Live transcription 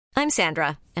I'm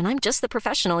Sandra, and I'm just the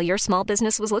professional your small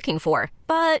business was looking for.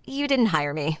 But you didn't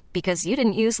hire me because you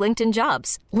didn't use LinkedIn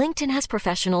Jobs. LinkedIn has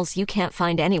professionals you can't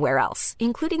find anywhere else,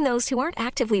 including those who aren't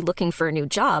actively looking for a new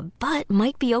job, but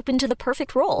might be open to the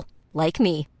perfect role, like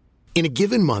me. In a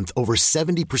given month, over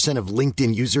 70% of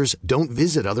LinkedIn users don't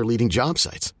visit other leading job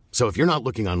sites. So if you're not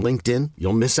looking on LinkedIn,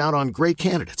 you'll miss out on great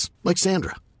candidates like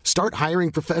Sandra. Start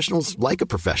hiring professionals like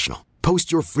a professional.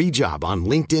 Post your free job on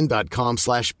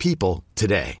linkedin.com/people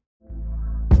today.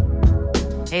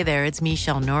 Hey there, it's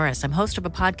Michelle Norris. I'm host of a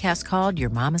podcast called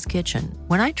Your Mama's Kitchen.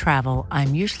 When I travel,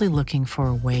 I'm usually looking for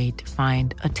a way to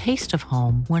find a taste of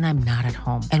home when I'm not at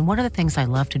home. And one of the things I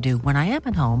love to do when I am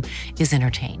at home is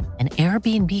entertain. And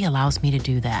Airbnb allows me to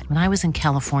do that. When I was in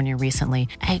California recently,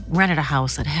 I rented a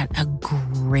house that had a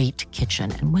great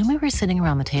kitchen. And when we were sitting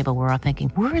around the table, we're all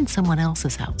thinking, we're in someone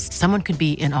else's house. Someone could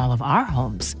be in all of our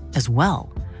homes as well.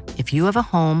 If you have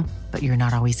a home, but you're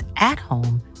not always at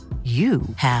home, you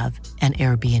have an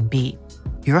Airbnb.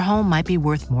 Your home might be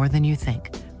worth more than you think.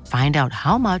 Find out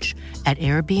how much at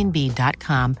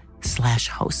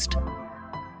airbnb.com/host.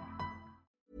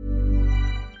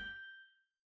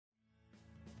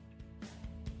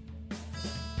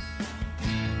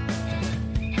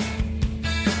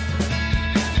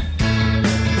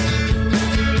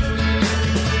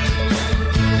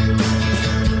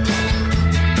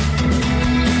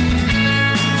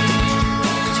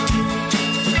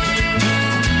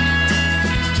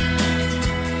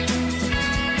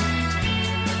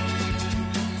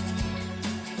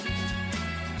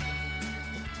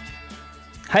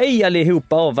 Hej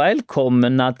allihopa och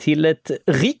välkomna till ett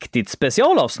riktigt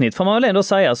specialavsnitt får man väl ändå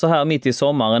säga så här mitt i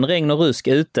sommaren. Regn och rusk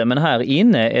ute men här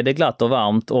inne är det glatt och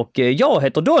varmt och jag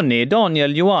heter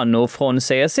Daniel Joannou från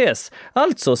CSS.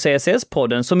 Alltså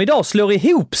CSS-podden som idag slår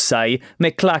ihop sig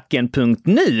med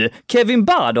Klacken.nu. Kevin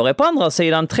Bader är på andra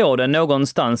sidan tråden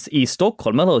någonstans i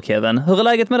Stockholm, eller hur Kevin? Hur är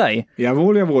läget med dig?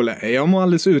 Jawohl. Jag mår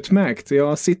alldeles utmärkt.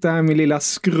 Jag sitter här med lilla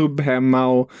skrubb hemma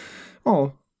och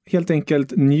helt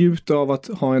enkelt njuta av att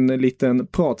ha en liten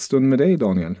pratstund med dig,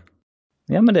 Daniel.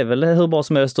 Ja, men det är väl hur bra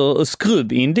som helst och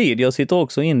skrubb indeed. Jag sitter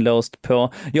också inlåst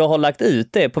på, jag har lagt ut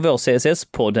det på vår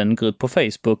CSS-podden-grupp på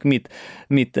Facebook,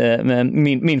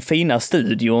 min fina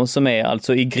studio som är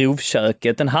alltså i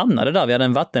grovköket. Den hamnade där, vi hade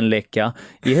en vattenläcka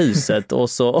i huset och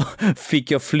så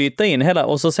fick jag flytta in hela,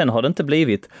 och så sen har det inte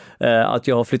blivit att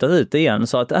jag har flyttat ut igen.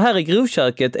 Så att här i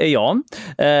grovköket är jag.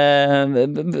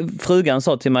 Frugan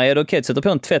sa till mig, är det okej att sätta på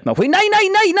en tvättmaskin?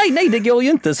 Nej, det går ju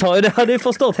inte, sa jag. Det hade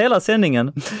förstört hela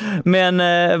sändningen. Men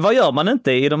vad gör man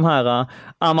inte i de här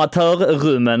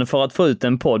amatörrummen för att få ut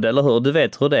en podd, eller hur? Du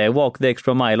vet hur det är, walk the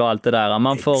extra mile och allt det där.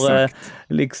 Man får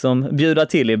liksom bjuda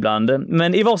till ibland.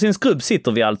 Men i varsin skrubb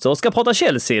sitter vi alltså och ska prata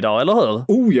Chelsea idag, eller hur?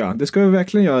 Oh ja, det ska vi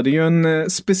verkligen göra. Det är ju en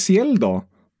speciell dag,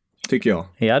 tycker jag.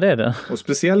 Ja, det är det. Och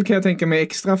speciellt kan jag tänka mig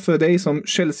extra för dig som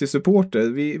Chelsea-supporter.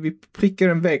 Vi prickar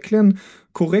den verkligen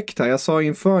korrekt här. Jag sa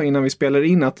innan vi spelade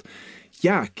in att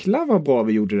jäklar vad bra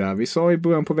vi gjorde där. Vi sa i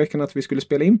början på veckan att vi skulle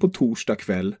spela in på torsdag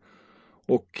kväll.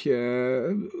 Och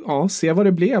se vad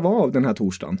det blev av den här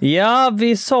torsdagen. Ja,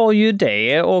 vi sa ju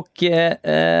det och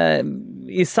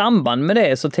i samband med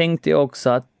det så tänkte jag också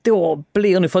att då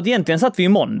blir nu, för att egentligen satt vi i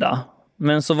måndag.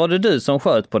 Men så var det du som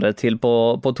sköt på det till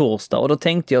på torsdag och då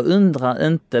tänkte jag, undra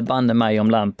inte banne mig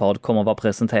om Lampard kommer att vara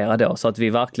presenterad då så att vi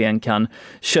verkligen kan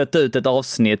kötta ut ett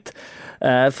avsnitt.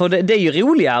 För det är ju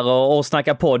roligare att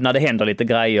snacka podd när det händer lite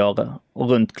grejer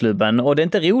runt klubben och det är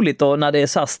inte roligt då när det är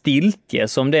så här stiltje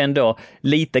som det ändå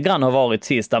lite grann har varit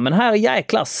sista. Men här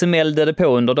jäklar smällde det på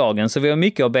under dagen så vi har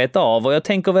mycket att beta av och jag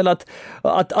tänker väl att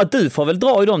du får väl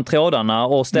dra i de trådarna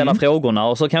och ställa frågorna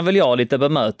och så kan väl jag lite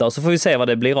bemöta och så får vi se vad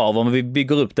det blir av om vi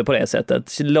bygger upp det på det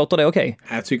sättet. Låter det okej?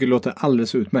 Jag tycker det låter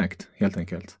alldeles utmärkt, helt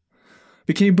enkelt.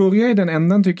 Vi kan ju börja i den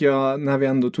ändan tycker jag när vi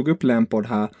ändå tog upp Lampard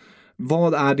här.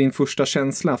 Vad är din första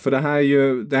känsla? För det här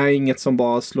är inget som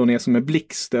bara slår ner som en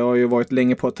blixt. Det har ju varit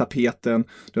länge på tapeten.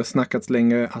 Det har snackats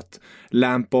länge att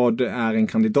Lampard är en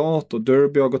kandidat och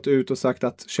Derby har gått ut och sagt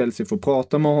att Chelsea får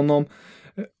prata med honom.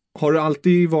 Har det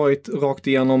alltid varit rakt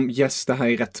igenom yes, det här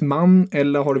är rätt man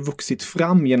eller har det vuxit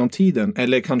fram genom tiden?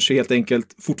 Eller kanske helt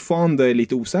enkelt fortfarande är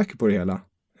lite osäker på det hela?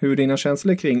 Hur är dina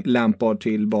känslor kring Lampard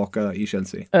tillbaka i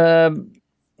Chelsea?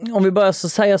 Om vi börjar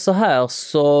säga så här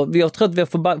så jag tror att vi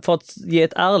får för att ge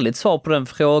ett ärligt svar på den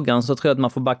frågan så tror jag att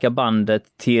man får backa bandet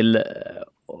till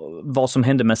vad som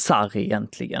hände med Sarri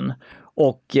egentligen.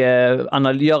 Och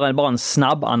göra bara en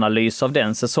snabb analys av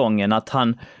den säsongen att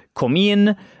han kom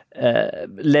in,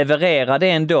 levererade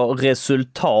ändå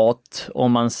resultat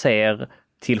om man ser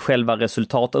till själva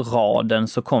resultatraden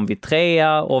så kom vi 3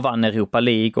 och vann Europa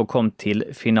League och kom till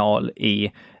final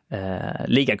i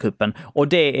ligacupen. Och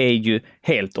det är ju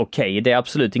helt okej. Det är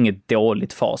absolut inget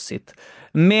dåligt facit.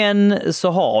 Men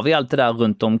så har vi allt det där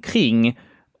runt omkring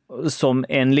som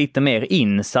en lite mer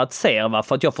insatt ser. Va?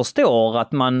 För att jag förstår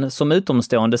att man som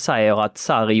utomstående säger att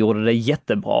Sarri gjorde det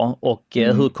jättebra. Och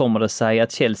hur kommer det sig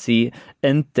att Chelsea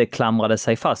inte klamrade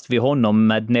sig fast vid honom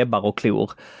med näbbar och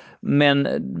klor? Men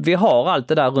vi har allt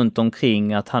det där runt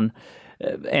omkring att han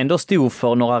ändå stod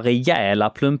för några rejäla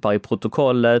plumpar i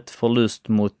protokollet, förlust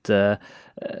mot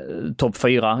topp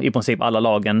 4, i princip alla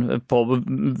lagen, på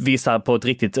vissa på ett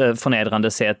riktigt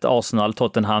förnedrande sätt. Arsenal,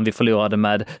 Tottenham, vi förlorade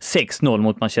med 6-0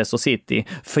 mot Manchester City,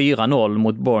 4-0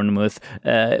 mot Bournemouth.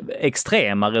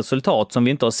 Extrema resultat som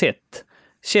vi inte har sett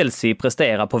Chelsea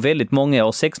prestera på väldigt många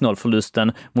år.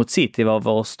 6-0-förlusten mot City var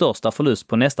vår största förlust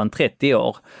på nästan 30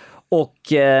 år. Och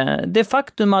det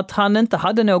faktum att han inte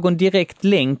hade någon direkt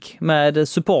länk med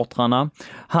supportrarna,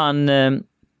 han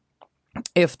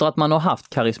efter att man har haft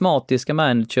karismatiska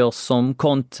managers som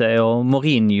Conte och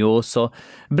Mourinho, så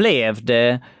blev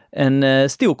det en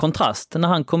stor kontrast när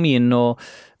han kom in och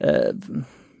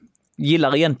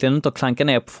gillar egentligen inte att klanka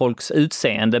ner på folks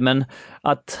utseende, men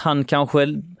att han kanske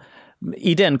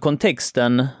i den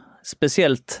kontexten,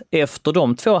 speciellt efter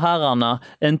de två herrarna,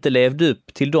 inte levde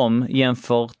upp till dem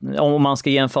om man ska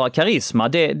jämföra karisma.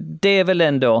 Det är väl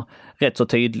ändå rätt så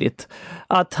tydligt.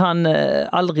 Att han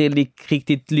aldrig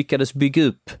riktigt lyckades bygga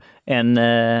upp en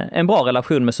bra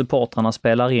relation med supportrarna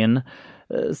spelar in.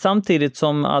 Samtidigt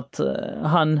som att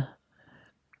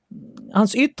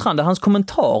hans yttrande, hans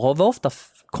kommentarer var ofta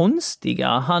konstiga.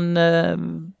 Han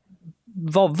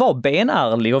var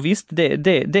benärlig och visst,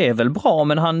 det är väl bra,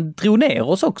 men han drog ner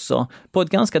oss också på ett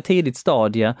ganska tidigt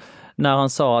stadie när han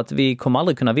sa att vi kommer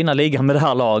aldrig kunna vinna ligan med det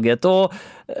här laget. Och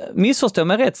missförstå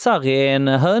mig rätt, Sarri är en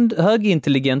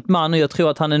högintelligent man och jag tror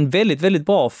att han är en väldigt, väldigt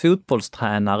bra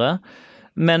fotbollstränare.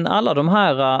 Men alla de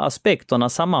här aspekterna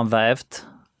sammanvävt,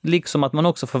 liksom att man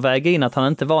också får väga in att han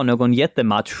inte var någon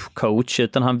jättematchcoach,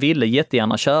 utan han ville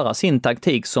jättegärna köra sin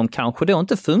taktik som kanske då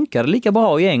inte funkade lika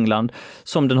bra i England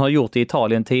som den har gjort i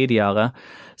Italien tidigare.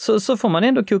 Så får man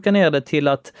ändå koka ner det till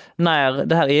att när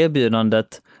det här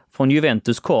erbjudandet från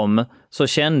Juventus kom, så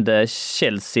kände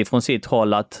Chelsea från sitt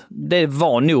håll att det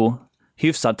var nog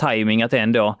hyfsad timing att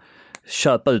ändå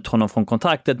köpa ut honom från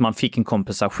kontraktet. Man fick en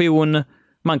kompensation,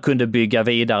 man kunde bygga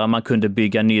vidare, man kunde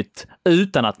bygga nytt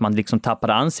utan att man liksom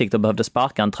tappade ansikte och behövde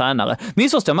sparka en tränare.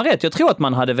 Missförstår man rätt, jag tror att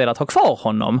man hade velat ha kvar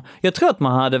honom. Jag tror att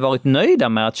man hade varit nöjda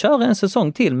med att köra en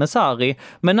säsong till med Sarri,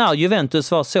 men när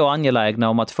Juventus var så angelägna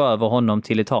om att få över honom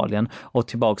till Italien och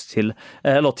tillbaks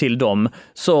till dem,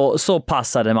 så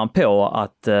passade man på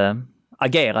att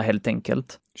agera helt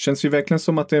enkelt. Känns ju verkligen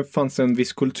som att det fanns en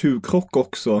viss kulturkrock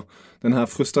också. Den här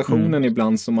frustrationen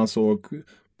ibland som man såg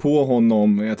på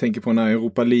honom. Jag tänker på den här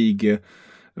Europa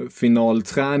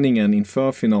League-finalträningen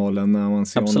inför finalen när man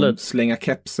ser honom slänga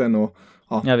kepsen och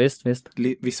ja, visst.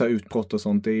 Vissa utbrott och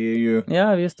sånt. Det är ju...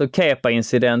 Ja, visst. Och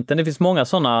Kepa-incidenten. Det finns många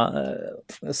sådana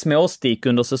småstick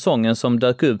under säsongen som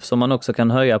dök upp som man också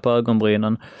kan höja på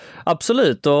ögonbrynen.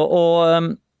 Absolut. Och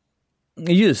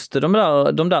just de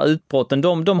där utbrotten,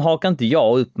 de hakar inte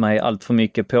jag upp mig allt för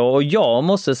mycket på. Och jag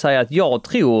måste säga att jag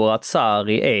tror att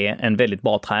Sarri är en väldigt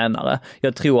bra tränare.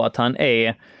 Jag tror att han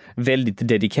är väldigt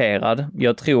dedikerad.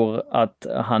 Jag tror att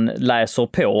han läser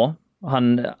på.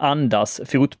 Han andas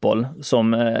fotboll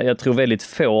som jag tror väldigt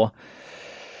få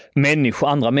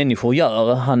andra människor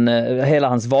gör. Hela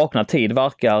hans vakna tid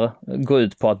verkar gå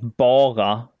ut på att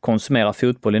bara konsumera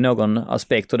fotboll i någon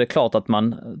aspekt. Och det är klart att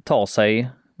man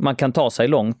kan ta sig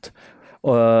långt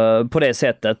på det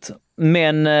sättet.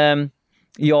 Men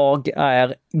jag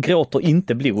gråter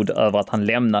inte blod över att han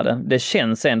lämnade. Det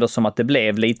känns ändå som att det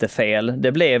blev lite fel.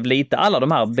 Det blev lite, alla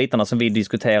de här bitarna som vi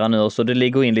diskuterar nu, så det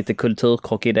ligger in lite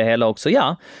kulturkrock i det hela också.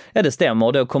 Ja, det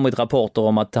stämmer. Det har kommit rapporter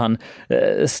om att han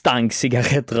stank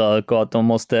cigarettrök och att de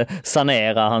måste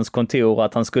sanera hans kontor och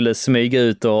att han skulle smyga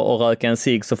ut och röka en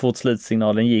cigg så fort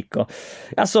slutsignalen gick.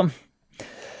 Alltså,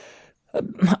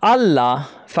 alla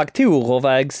faktorer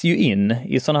vägs ju in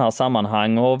i sådana här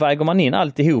sammanhang, och väger man in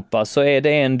alltihopa så är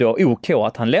det ändå OK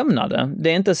att han lämnade. Det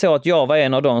är inte så att jag var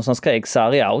en av dem som skrek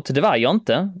Sarri out, det var jag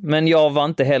inte, men jag var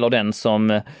inte heller den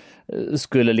som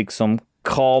skulle liksom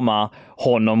krama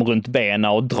honom runt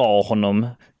benen och dra honom,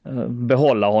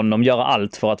 behålla honom, göra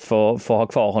allt för att få ha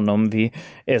kvar honom vid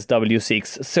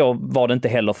SW6. Så var det inte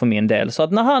heller för min del. Så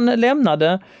att när han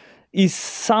lämnade i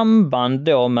samband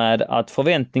då med att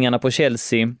förväntningarna på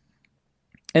Chelsea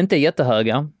inte är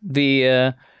jättehöga. Vi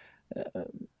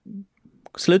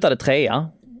slutade 3:a.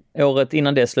 Året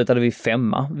innan det slutade vi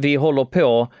 5:a. Vi håller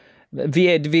på, vi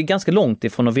är ganska långt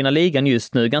ifrån att vinna ligan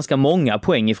just nu. Ganska många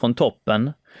poäng ifrån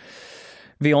toppen.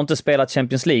 Vi har inte spelat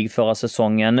Champions League förra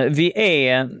säsongen. Vi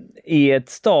är i ett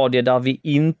stadie där vi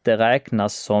inte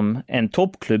räknas som en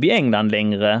toppklubb i England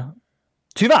längre.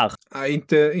 Tyvärr. Nej,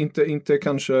 inte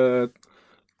kanske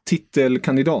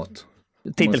titelkandidat.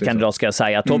 Titelkandidat ska jag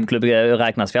säga. Toppklubb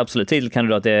räknas vi absolut.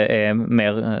 Titelkandidat är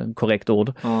mer korrekt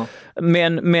ord. Ja.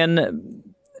 Men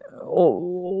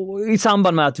och i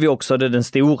samband med att vi också, det är den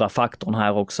stora faktorn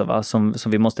här också, va, som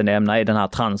vi måste nämna, är den här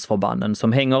transferbannen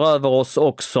som hänger över oss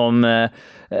och som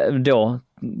då,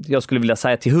 jag skulle vilja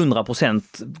säga till 100%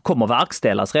 kommer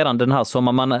verkställas redan den här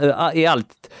sommaren.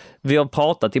 Vi har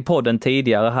pratat i podden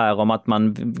tidigare här om att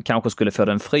man kanske skulle få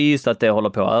den fryst, att det håller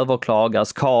på att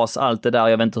överklagas, KAS, allt det där.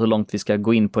 Jag vet inte hur långt vi ska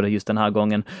gå in på det just den här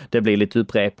gången. Det blir lite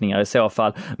upprepningar i så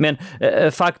fall. Men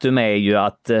faktum är ju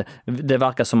att det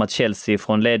verkar som att Chelsea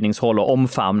från ledningshåll har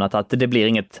omfamnat att det blir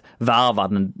inget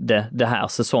värvande det här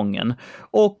säsongen.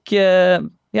 Och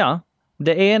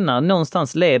det ena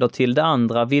någonstans leder till det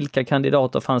andra. Vilka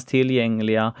kandidater fanns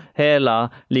tillgängliga? Hela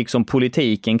liksom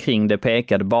politiken kring det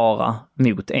pekade bara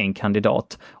mot en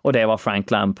kandidat. Och det var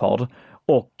Frank Lampard.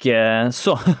 Och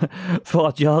så för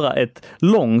att göra ett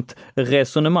långt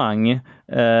resonemang,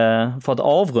 för att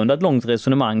avrunda ett långt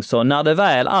resonemang, så när det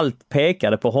väl allt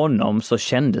pekade på honom så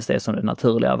kändes det som det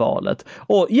naturliga valet.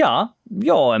 Och ja,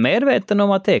 jag är medveten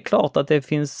om att det är klart att det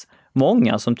finns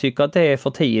många som tycker att det är för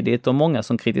tidigt och många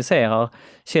som kritiserar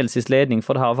Chelseas ledning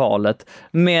för det här valet.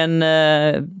 Men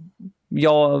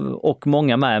jag och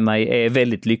många med mig är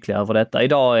väldigt lyckliga över detta.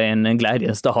 Idag är en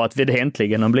glädjens dag att vi det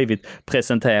äntligen har blivit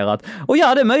presenterat. Och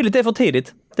ja, det är möjligt det är för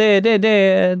tidigt. Det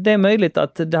är möjligt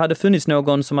att det hade funnits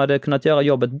någon som hade kunnat göra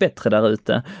jobbet bättre där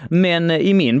ute. Men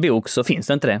i min bok så finns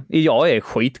det inte det. Jag är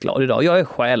skitglad idag. Jag är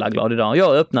själaglad idag.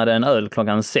 Jag öppnade en öl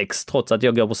 6 trots att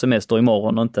jag går på semester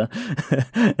imorgon och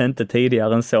inte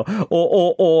tidigare än så.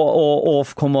 Och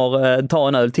kommer ta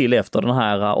en öl till efter den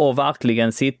här och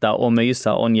verkligen sitta och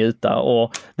mysa och njuta.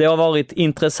 Och det har varit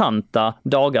intressanta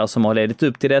dagar som har ledit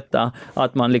upp till detta.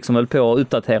 Att man liksom höll på att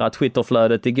uppdatera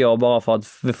Twitterflödet igår bara för att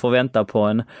få vänta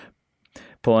på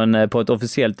ett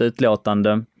officiellt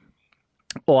utlåtande,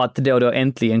 och att det då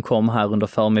äntligen kom här under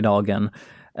förmiddagen.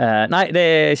 Nej,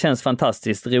 det känns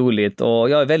fantastiskt roligt och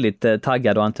jag är väldigt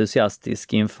taggad och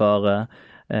entusiastisk inför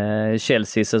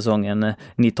Chelsea-säsongen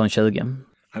 1920.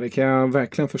 Ja, det kan jag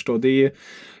verkligen förstå.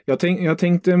 Jag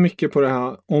tänkte mycket på det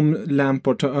här om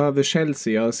Lampard tar över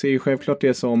Chelsea. Jag ser ju självklart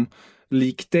det som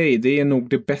likt dig, det är nog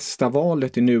det bästa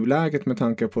valet i nuläget med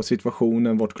tanke på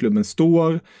situationen vart klubben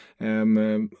står,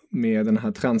 med den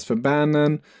här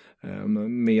transferbannen,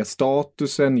 med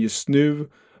statusen just nu,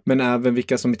 men även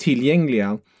vilka som är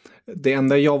tillgängliga. Det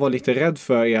enda jag var lite rädd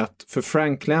för är att för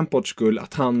Frank Lampards skull,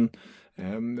 att han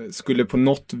skulle på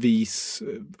något vis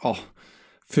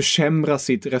försämra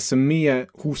sitt resumé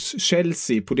hos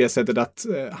Chelsea på det sättet att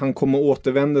han kommer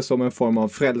återvända som en form av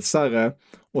frälsare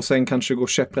och sen kanske går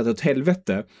käpprätt åt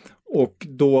helvete. Och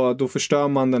då förstör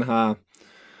man den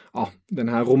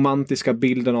här romantiska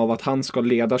bilden av att han ska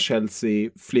leda Chelsea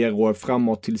flera år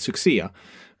framåt till succé.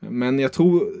 Men jag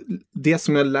tror det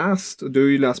som jag läst, du har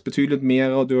ju läst betydligt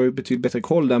mer och du har ju betydligt bättre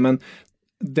koll där, men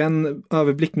den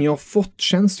överblicken jag har fått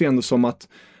känns det ju ändå som att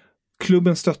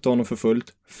klubben stöttar honom för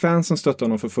fullt, fansen stöttar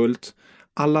honom för fullt.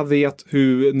 Alla vet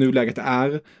hur nuläget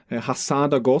är.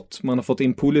 Hazard har gått. Man har fått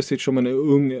in Pulisic som en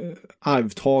ung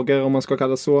arvtagare, om man ska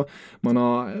kalla det så. Man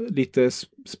har lite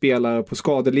spelare på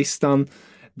skadelistan.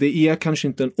 Det är kanske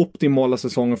inte en optimala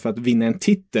säsongen för att vinna en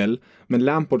titel, men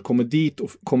Lampard kommer dit och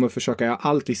kommer försöka göra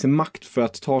allt i sin makt för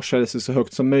att ta Chelsea så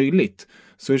högt som möjligt.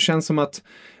 Så det känns som att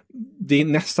det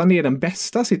nästan är den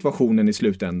bästa situationen i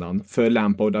slutändan för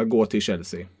Lampard att gå till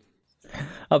Chelsea.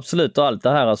 Absolut, och allt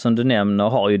det här som du nämner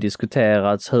har ju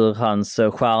diskuterats, hur hans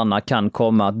stjärna kan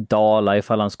komma att dala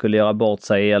ifall han skulle göra bort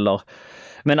sig eller...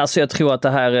 Men alltså jag tror att det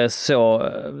här är så,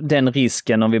 den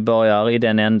risken om vi börjar i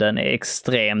den änden är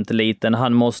extremt liten.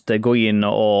 Han måste gå in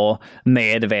och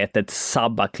medvetet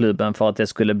sabba klubben för att det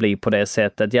skulle bli på det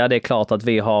sättet. Ja, det är klart att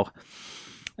vi har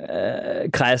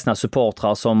kräsna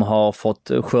supportrar som har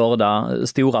fått skörda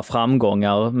stora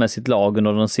framgångar med sitt lag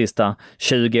under de sista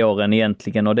 20 åren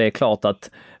egentligen, och det är klart att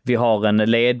vi har en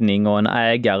ledning och en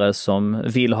ägare som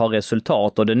vill ha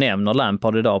resultat, och det nämner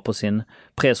Lampard idag på sin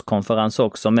presskonferens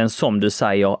också. Men som du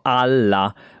säger,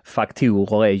 alla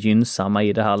faktorer är gynnsamma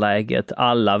i det här läget.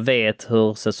 Alla vet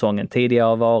hur säsongen tidigare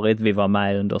har varit. Vi var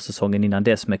med under säsongen innan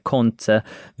dess med Conte.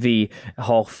 Vi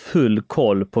har full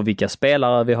koll på vilka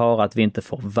spelare vi har, att vi inte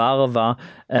får värva.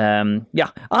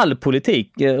 All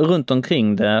politik runt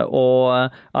omkring det, och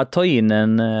att ta in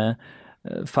en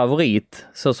favorit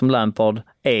så som Lampard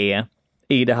är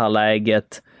i det här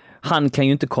läget. Han kan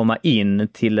ju inte komma in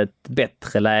till ett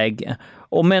bättre läge.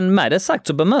 Men med det sagt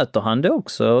så bemöter han det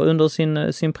också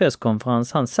under sin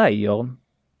presskonferens. Han säger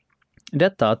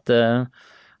detta att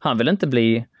han vill inte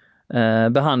bli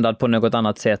behandlad på något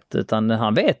annat sätt, utan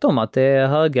han vet om att det är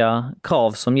höga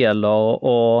krav som gäller,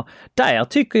 och där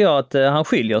tycker jag att han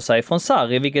skiljer sig från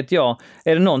Sarri, vilket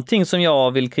är det någonting som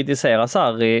jag vill kritisera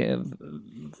Sarri,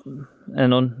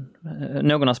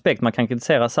 någon aspekt man kan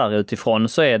kritisera Sarri utifrån,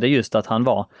 så är det just att han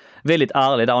var väldigt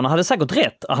ärlig där, och han hade säkert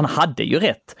rätt, han hade ju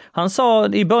rätt. Han sa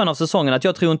i början av säsongen att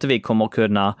jag tror inte vi kommer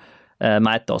kunna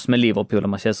mäta oss med Liverpool och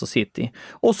Manchester City,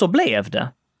 och så blev det.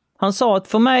 Han sa att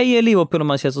för mig är Liverpool och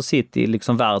Manchester City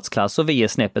liksom världsklass och vi är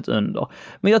snäppet under.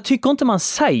 Men jag tycker inte man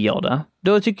säger det.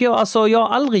 Då tycker jag, alltså jag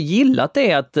har aldrig gillat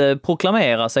det att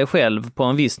proklamera sig själv på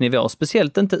en viss nivå,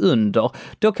 speciellt inte under.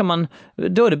 Då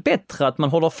är det bättre att man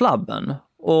håller flabben.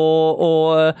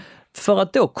 Och för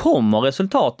att då kommer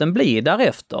resultaten bli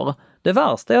därefter. Det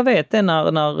värsta jag vet är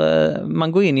när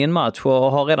man går in i en match och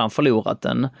har redan förlorat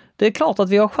den. Det är klart att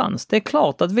vi har chans. Det är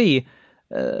klart att vi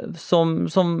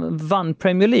som vann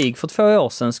Premier League för 2 år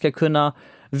sedan ska kunna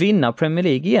vinna Premier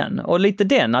League igen. Och lite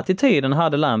den attityden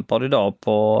hade Lampard idag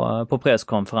på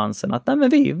presskonferensen. Att nej, men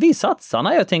vi satsar.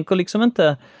 Nej, jag tänker liksom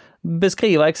inte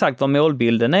beskriva exakt vad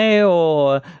målbilden är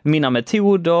och mina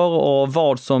metoder och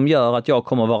vad som gör att jag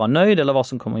kommer vara nöjd eller vad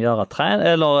som kommer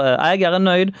göra ägaren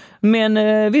nöjd.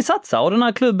 Men vi satsar, och den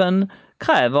här klubben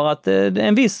kräver att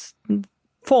en viss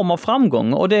form av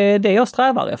framgång, och det är det jag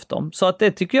strävar efter. Så att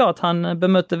det tycker jag att han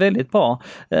bemötte väldigt bra.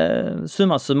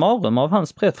 Summa summarum av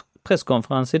hans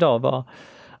presskonferens idag var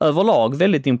överlag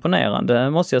väldigt imponerande,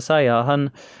 måste jag säga.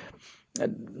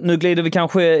 Nu glider vi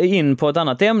kanske in på ett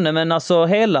annat ämne, men alltså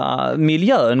hela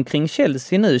miljön kring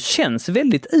Chelsea nu känns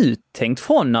väldigt uttänkt.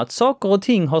 Från att saker och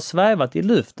ting har svävat i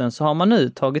luften så har man nu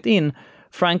tagit in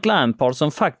Frank Lampard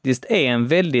som faktiskt är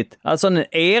en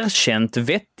erkänt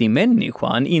vettig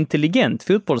människa, en intelligent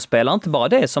fotbollsspelare. Inte bara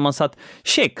det, som man satt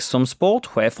check som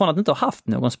sportchef från att inte ha haft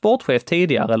någon sportchef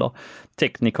tidigare, eller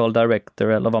technical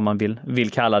director eller vad man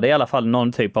vill kalla det. I alla fall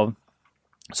någon typ av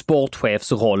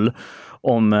sportchefsroll,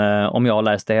 om jag har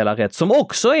läst det hela rätt. Som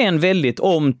också är en väldigt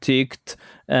omtyckt,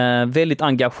 väldigt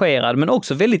engagerad men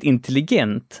också väldigt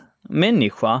intelligent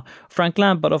människa. Frank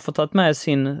Lampard har fått ta med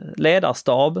sin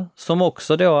ledarstab som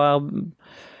också då är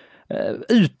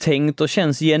uttänkt och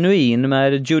känns genuin,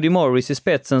 med Jody Morris i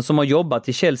spetsen som har jobbat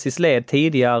i Chelseas led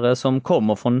tidigare, som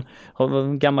kommer från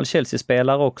gammal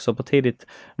Chelsea-spelare också på tidigt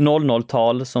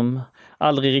 00-tal, som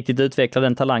aldrig riktigt utvecklade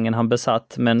den talangen han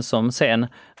besatt, men som sen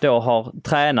då har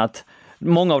tränat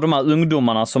många av de här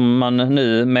ungdomarna som man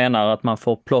nu menar att man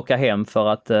får plocka hem för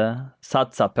att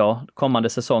satsa på kommande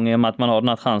säsong, i och med att man har den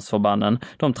här transferbannen.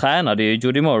 De tränade ju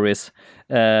Jody Morris.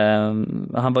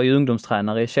 Han var ju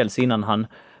ungdomstränare i Chelsea innan han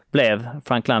blev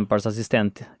Frank Lampards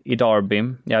assistent i Derby.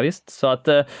 Ja visst, så att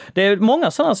det är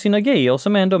många sådana synergier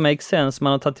som ändå make sense.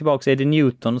 Man har tagit tillbaka Eddie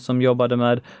Newton som jobbade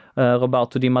med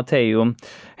Roberto Di Matteo.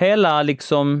 Hela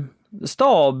liksom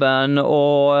staben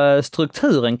och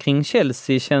strukturen kring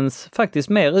Chelsea känns faktiskt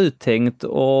mer uttänkt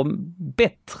och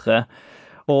bättre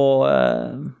och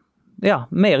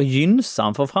mer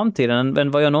gynnsam för framtiden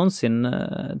än vad jag någonsin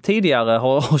tidigare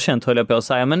har känt, höll jag på att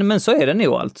säga. Men så är det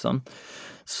nog alltså.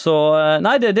 Så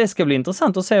nej, det ska bli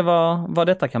intressant att se vad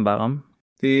detta kan bära.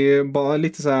 Det är bara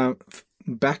lite så här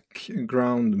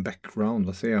background,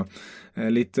 vad säger jag?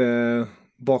 Lite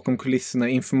bakom kulisserna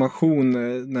information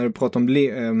när du pratar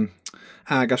om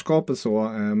ägarskapet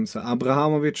så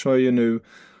Abrahamovic har ju nu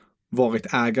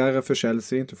varit ägare för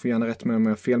Chelsea, du får gärna rätta mig om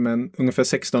jag har fel, men ungefär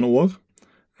 16 år.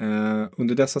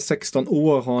 Under dessa 16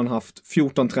 år har han haft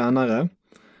 14 tränare.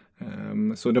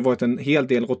 Så det har varit en hel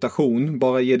del rotation.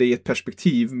 Bara ge dig ett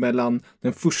perspektiv, mellan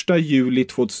den 1 juli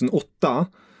 2008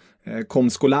 kom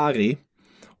Scolari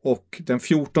och den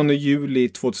 14 juli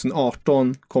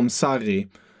 2018 kom Sarri,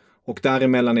 och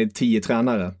däremellan är det 10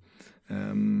 tränare.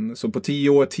 Så på 10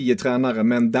 år 10 tränare,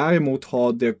 men däremot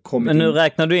har det kommit... Men nu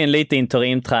räknar du in lite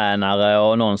interimtränare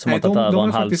och någon som har tagit över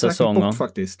en halv säsong. Bort,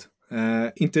 faktiskt.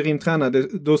 Interimtränare,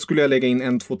 då skulle jag lägga in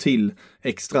 1-2 till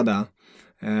extra där.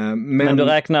 Men du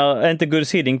räknar inte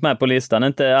Gus Hiddink med på listan,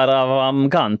 inte Abraham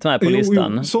Grant med på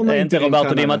listan, är inte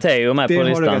Roberto Di Matteo med på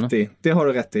listan? Det har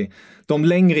du rätt i. De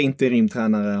längre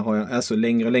interimtränare har jag, alltså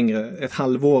längre, ett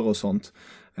halvår och sånt.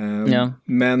 Ja.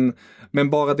 Men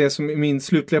bara det som min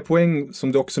slutliga poäng,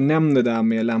 som du också nämnde där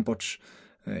med Lampards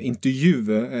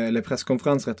intervju, eller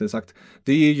presskonferens rättare sagt,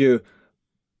 det är ju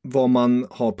vad man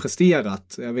har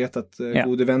presterat. Jag vet att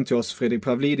gode vän till oss, Fredrik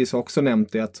Pavlidis, har också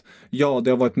nämnt det, att det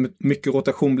har varit mycket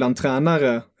rotation bland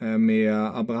tränare med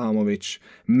Abrahamovic,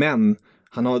 men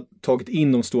han har tagit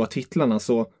in de stora titlarna,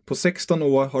 så på 16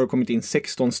 år har det kommit in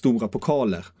 16 stora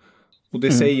pokaler, och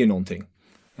det säger ju någonting.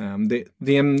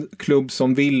 Det är en klubb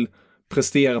som vill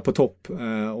prestera på topp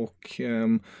och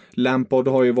Lampard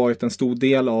har ju varit en stor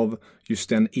del av just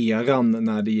den eran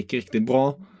när det gick riktigt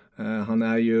bra. Han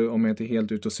är ju, om jag inte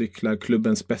helt ute och cyklar,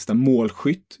 klubbens bästa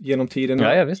målskytt genom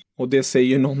tiderna. Ja, visst. Och det säger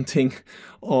ju någonting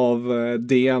av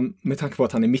det med tanke på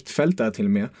att han är mittfältare till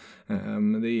och med.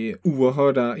 Det är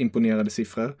oerhörda imponerande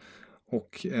siffror.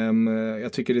 Och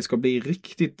jag tycker det ska bli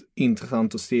riktigt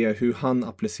intressant att se hur han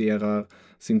applicerar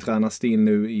sin tränarstil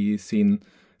nu i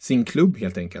sin klubb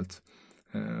helt enkelt.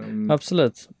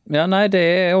 Absolut. Ja, nej, det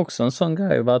är också en sån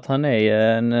grej att han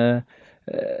är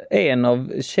en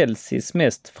av Chelseas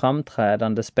mest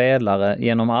framträdande spelare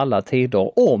genom alla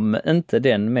tider, om inte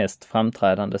den mest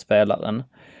framträdande spelaren.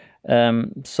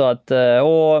 Så att,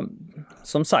 och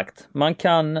som sagt, man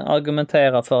kan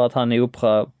argumentera för att han är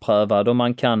oprövad och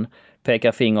man kan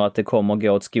peka finger att det kommer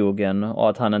gå åt skogen och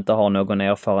att han inte har någon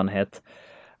erfarenhet.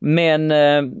 Men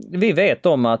vi vet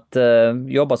om att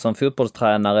jobba som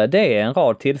fotbollstränare, det är en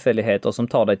rad tillfälligheter som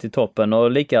tar dig till toppen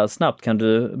och lika snabbt kan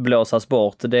du blåsas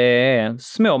bort. Det är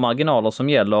små marginaler som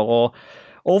gäller och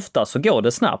ofta så går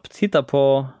det snabbt. Titta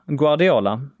på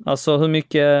Guardiola. Alltså hur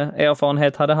mycket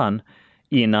erfarenhet hade han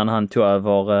innan han tog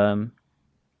över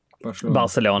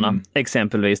Barcelona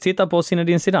exempelvis. Titta på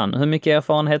Zinedine Zidane. Hur mycket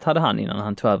erfarenhet hade han innan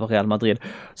han tog över Real Madrid?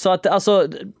 Så att alltså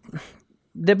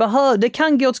det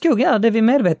kan gå åt skog, ja, det är vi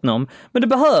medvetna om. Men det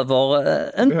behöver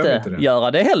inte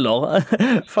göra det heller.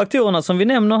 Faktorerna som vi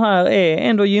nämner här är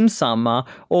ändå gynnsamma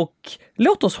och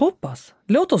låt oss hoppas.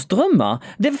 Låt oss drömma.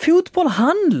 Fotboll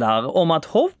handlar om att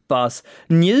hoppas,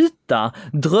 njuta,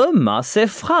 drömma, se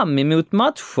fram emot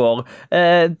matcher,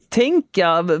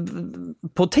 tänka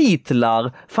på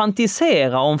titlar,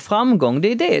 fantisera om framgång.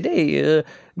 Det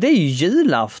är ju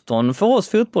julafton för oss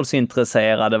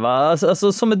fotbollsintresserade, va?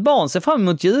 Alltså som ett barn ser fram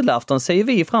emot julafton, ser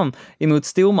vi fram emot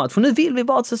stormatch. För nu vill vi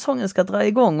bara att säsongen ska dra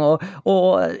igång och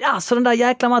ja, så den där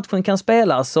jäkla matchen kan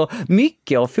spelas. Och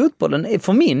mycket av fotbollen,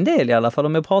 för min del i alla fall,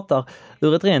 om jag pratar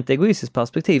ur ett rent egoistiskt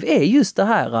perspektiv, är just det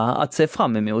här att se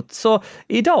fram emot. Så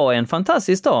idag är en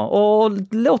fantastisk dag och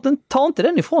ta inte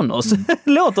den ifrån oss.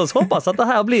 Låt oss hoppas att det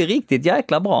här blir riktigt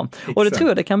jäkla bra. Exakt. Och det tror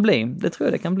jag det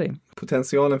kan bli.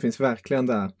 Potentialen finns verkligen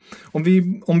där.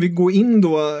 Om vi går in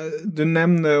då, du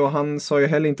nämnde, och han sa ju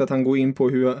heller inte att han går in på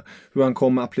hur han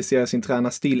kommer applicera sin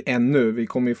tränarstil ännu. Vi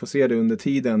kommer ju få se det under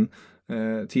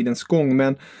tidens gång.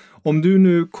 Men om du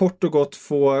nu kort och gott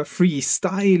får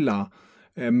freestyla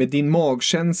med din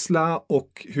magkänsla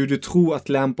och hur du tror att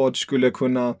Lampard skulle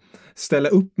kunna ställa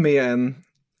upp med en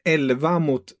 11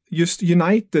 mot just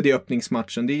United i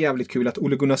öppningsmatchen. Det är jävligt kul att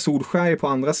Ole Gunnar Solskjaer är på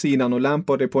andra sidan och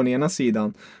Lampard är på den ena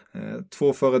sidan.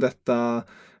 Två före detta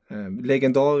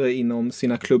legendarer inom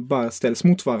sina klubbar ställs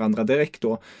mot varandra direkt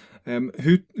då.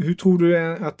 Hur tror du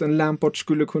att en Lampard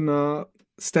skulle kunna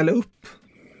ställa upp?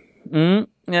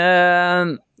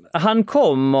 Han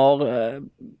kommer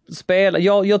spela.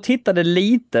 Jag tittade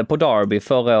lite på Derby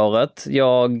förra året.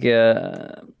 Jag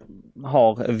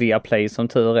har Viaplay som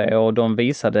tur är och de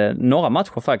visade några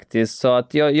matcher faktiskt, så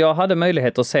att jag hade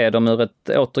möjlighet att se dem ur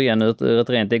ett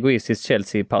rent egoistiskt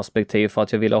Chelsea-perspektiv, för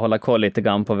att jag ville hålla koll lite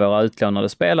grann på våra utlånade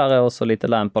spelare och så lite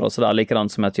Lampard och sådär,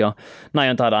 likadant som att när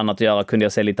jag inte hade annat att göra kunde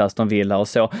jag se lite Aston Villa och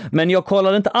så, men jag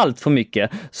kollade inte allt för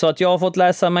mycket, så att jag har fått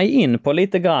läsa mig in på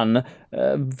lite grann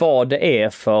vad det är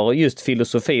för just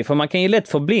filosofi, för man kan ju lätt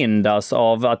förblindas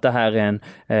av att det här är en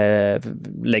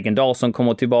legendar som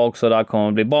kommer tillbaka och där kommer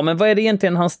att bli bra, men vad är det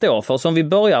egentligen han står för? Så om vi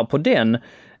börjar på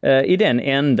i den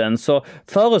änden, så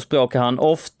förespråkar han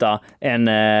ofta en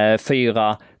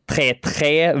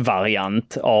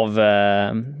 4-3-3-variant av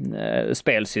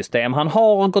spelsystem. Han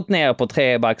har gått ner på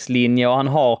trebackslinje och han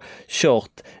har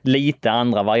kört lite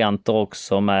andra varianter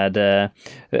också med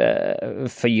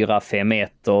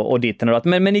 4-5-1 och ditten och datt.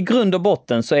 Men i grund och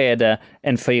botten så är det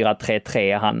en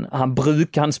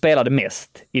 4-3-3 han spelade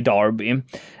mest i Derby.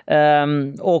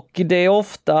 Och det är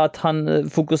ofta att han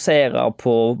fokuserar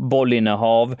på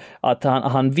bollinnehav, att han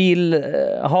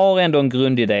har ändå en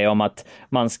grundidé om att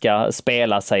man ska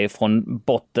spela sig från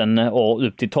botten och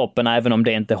upp till toppen, även om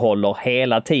det inte håller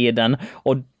hela tiden.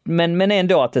 Men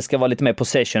ändå att det ska vara lite mer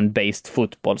possession-based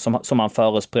fotboll som han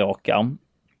förespråkar.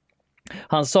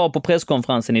 Han sa på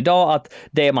presskonferensen idag att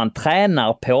det man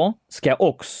tränar på ska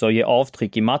också ge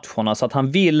avtryck i matcherna, så att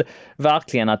han vill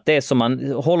verkligen att det som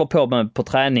man håller på med på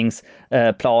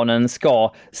träningsplanen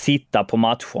ska sitta på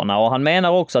matcherna. Och han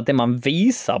menar också att det man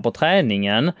visar på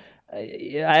träningen,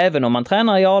 även om man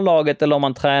tränar i A-laget eller om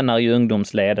man tränar i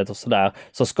ungdomsledet och sådär,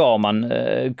 så ska man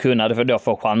kunna då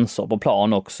få chanser på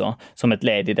plan också som ett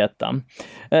led i detta.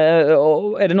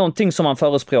 Och är det någonting som man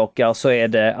förespråkar så är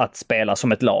det att spela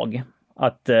som ett lag.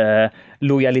 att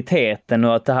lojaliteten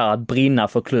och att det här att brinna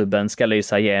för klubben ska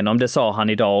lysa igenom. Det sa han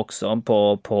idag också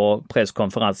på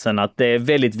presskonferensen, att det är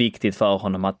väldigt viktigt för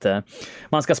honom att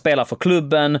man ska spela för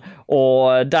klubben,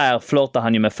 och där flörtar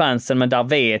han ju med fansen, men där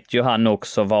vet ju han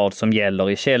också vad som gäller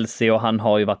i Chelsea, och han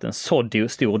har ju varit en så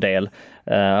stor del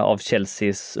av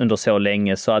Chelsea under så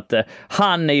länge, så att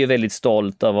han är ju väldigt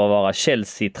stolt över att vara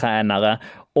Chelsea-tränare.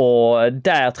 Och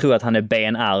där tror jag att han är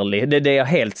benärlig. Det är jag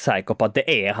helt säker på att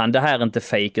det är han. Det här är inte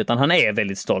fake, utan han är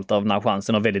väldigt stolt över den här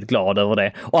chansen och väldigt glad över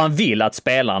det. Och han vill att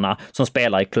spelarna som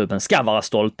spelar i klubben ska vara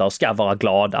stolta och ska vara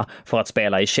glada för att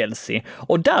spela i Chelsea.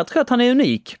 Och där tror jag att han är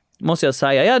unik, måste jag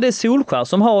säga. Ja, det är Solskär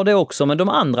som har det också, men de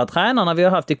andra tränarna vi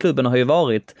har haft i klubben har ju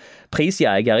varit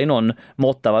prisjägare i någon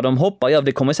måtta. Vad de hoppar, ja,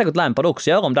 det kommer säkert Lampard också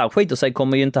göra. Om där skiter sig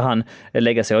kommer ju inte han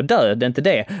lägga sig och dö, det är inte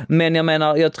det. Men jag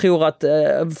menar, jag tror att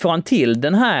får han till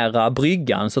den här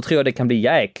bryggan, så tror jag det kan bli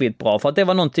jäkligt bra, för att det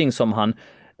var någonting som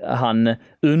han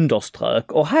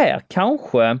underströk. Och här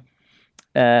kanske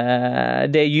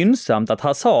det är gynnsamt att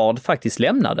Hazard faktiskt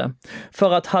lämnade.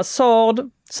 För att Hazard,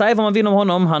 säg vad man vill om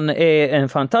honom, han är en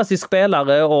fantastisk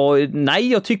spelare, och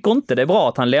nej, jag tycker inte det är bra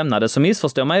att han lämnade, så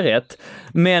missförstår mig rätt.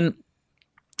 Men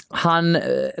han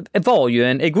var ju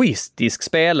en egoistisk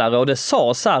spelare, och det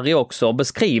sa Sarri också,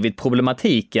 beskrivit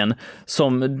problematiken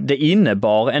som det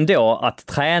innebar ändå att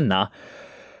träna.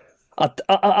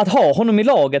 Att ha honom i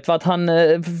laget, för att han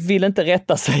vill inte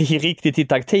rätta sig riktigt i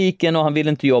taktiken, och han vill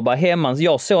inte jobba hemma.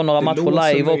 Jag såg några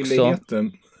matcher live också.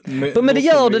 Men det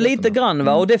gör det lite grann,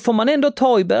 va? Och det får man ändå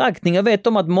ta i beaktning. Jag vet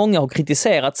om att många har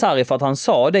kritiserat Sarri för att han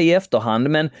sa det i efterhand,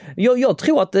 men jag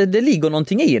tror att det ligger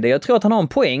någonting i det. Jag tror att han har en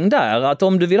poäng där, att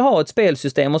om du vill ha ett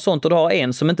spelsystem och sånt, och du har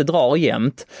en som inte drar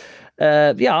jämnt,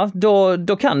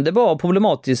 då kan det vara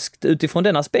problematiskt utifrån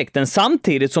den aspekten.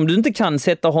 Samtidigt som du inte kan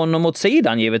sätta honom åt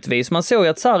sidan, givetvis. Man såg ju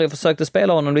att Sarri försökte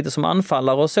spela honom lite som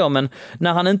anfallare och så, men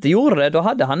när han inte gjorde det, då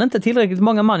hade han inte tillräckligt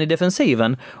många man i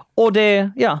defensiven. Och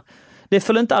det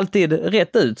föll inte alltid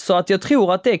rätt ut. Så att jag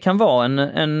tror att det kan vara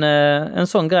en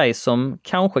sån grej som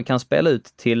kanske kan spela ut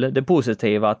till det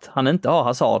positiva, att han inte har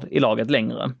Hazard i laget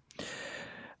längre.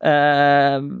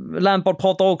 Lampard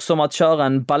pratar också om att köra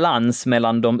en balans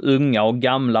mellan de unga och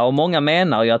gamla, och många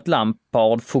menar ju att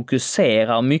Lampard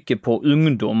fokuserar mycket på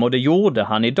ungdom, och det gjorde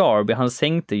han i Derby. Han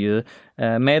sänkte ju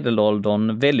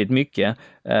medelåldern väldigt mycket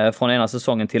från ena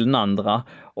säsongen till den andra,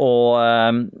 och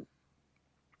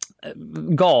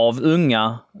gav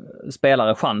unga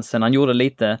spelare chansen. Han gjorde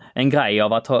lite en grej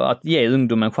av att ge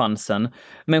ungdomen chansen,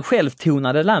 men själv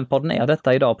tonade Lampard ner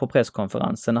detta idag på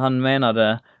presskonferensen. Han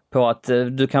menade på att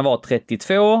du kan vara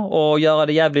 32 och göra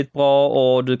det jävligt bra,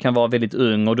 och du kan vara väldigt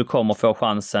ung och du kommer få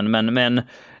chansen, men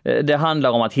det handlar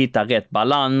om att hitta rätt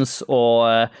balans, och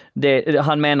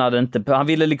han menade inte, han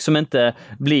ville liksom inte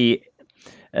bli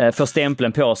för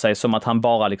stämpeln på sig som att han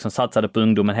bara liksom satsade på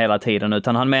ungdomen hela tiden,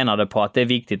 utan han menade på att det är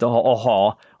viktigt att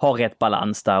ha rätt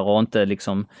balans där, och inte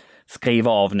liksom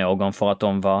skriva av någon för att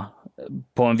de var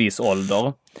på en viss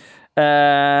ålder.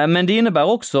 Men det innebär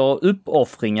också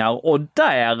uppoffringar, och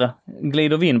där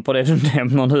glider vi in på det du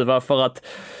nämner nu, för att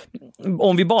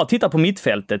om vi bara tittar på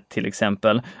mittfältet till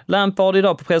exempel. Lampard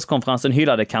idag på presskonferensen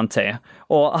hyllade Kanté,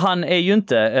 och han är ju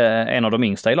inte en av de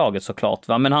yngsta i laget såklart,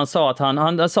 va? Men han sa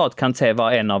att Kanté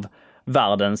var en av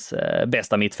världens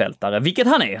bästa mittfältare, vilket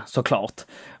han är såklart.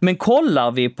 Men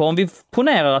kollar vi på, om vi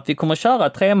ponerar att vi kommer köra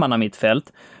ett tremanna mittfält,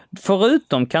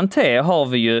 förutom Kanté har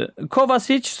vi ju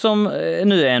Kovacic som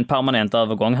nu är en permanent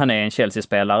övergång. Han är en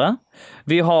Chelsea-spelare.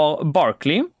 Vi har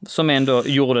Barkley som ändå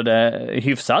gjorde det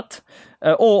hyfsat.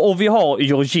 Och vi har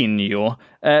Jorginho.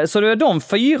 Så det är de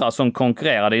fyra som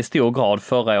konkurrerade i stor grad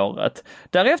förra året.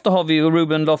 Därefter har vi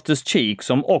Ruben Loftus-Cheek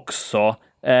som också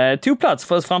tog plats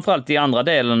framförallt i andra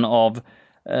delen av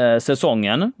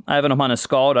säsongen, även om han är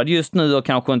skadad just nu och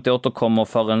kanske inte återkommer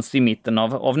förrän i mitten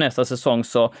av nästa säsong,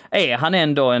 så är han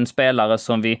ändå en spelare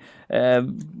som vi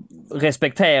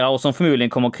respekterar och som förmodligen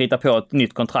kommer att krita på ett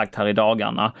nytt kontrakt här i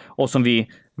dagarna, och som vi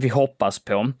hoppas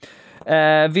på.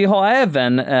 Vi har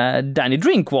även Danny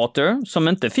Drinkwater som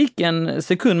inte fick en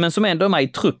sekund, men som ändå är med i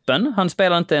truppen. Han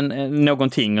spelar inte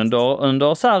någonting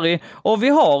under Sarri. Och vi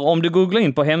har, om du googlar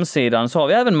in på hemsidan, så har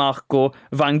vi även Marco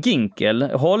van Ginkel,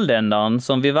 holländaren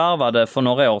som vi värvade för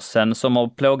några år sedan, som har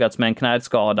plågats med en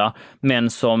knäskada, men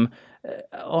som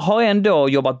har ändå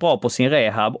jobbat bra på sin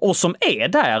rehab, och som är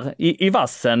där i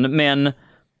vassen, men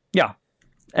ja,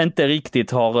 inte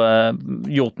riktigt har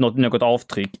gjort något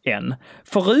avtryck än.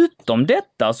 Förutom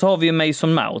detta så har vi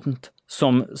Mason Mount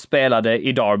som spelade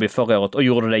i Derby förra året och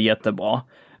gjorde det jättebra.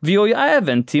 Vi har ju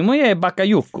även Timothé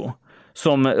Bakayoko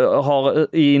som har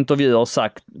i intervjuer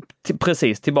sagt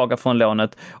precis tillbaka från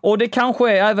lånet. Och det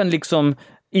kanske är även liksom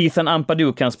Ethan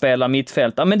Ampadu kan spela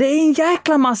mittfältare, men det är en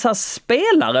jäkla massa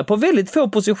spelare på väldigt få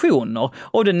positioner.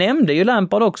 Och det nämnde ju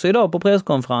Lampard också idag på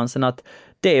presskonferensen, att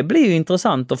det blir ju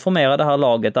intressant att formera det här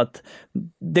laget, att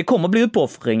det kommer bli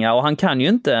uppoffringar och han kan ju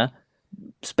inte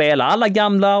spela alla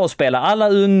gamla och spela alla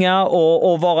unga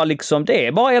och vara liksom, det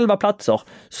är bara 11 platser.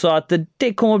 Så att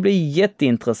det kommer bli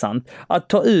jätteintressant att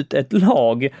ta ut ett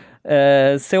lag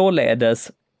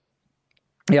således.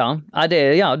 Det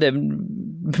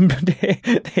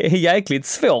är jäkligt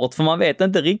svårt, för man vet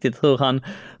inte riktigt hur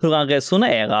han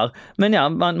resonerar. Men ja,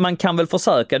 man kan väl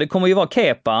försöka. Det kommer ju vara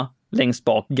Kepa längst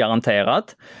bak,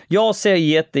 garanterat. Jag ser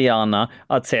jättegärna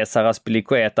att Cesar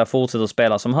Azpilicueta fortsätter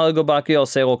spela som högerback, och jag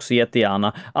ser också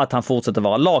jättegärna att han fortsätter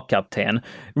vara lagkapten.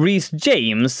 Reece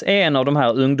James är en av de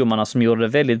här ungdomarna som gjorde det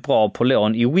väldigt bra på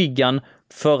lån i Wigan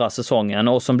förra säsongen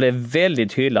och som blev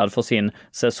väldigt hyllad för sin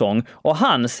säsong. Och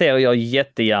han ser jag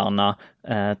jättegärna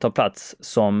ta plats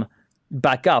som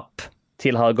backup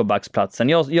till högerbacksplatsen.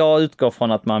 Jag utgår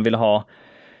från att man vill ha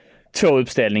 2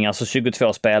 uppställningar, så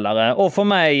 22 spelare. Och för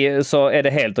mig så är det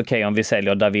helt okej om vi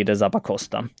säljer Davide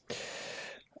Zappacosta.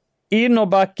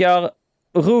 Innerbackar,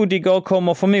 Rudiger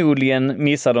kommer förmodligen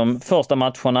missa de första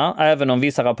matcherna, även om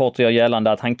vissa rapporter gör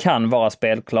gällande att han kan vara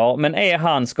spelklar. Men är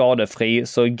han skadefri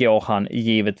så går han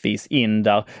givetvis in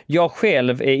där. Jag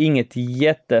själv är inget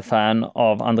jättefan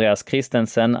av Andreas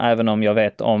Christensen, även om jag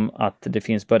vet om att det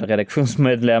finns både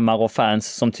redaktionsmedlemmar och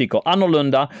fans som tycker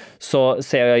annorlunda, så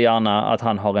ser jag gärna att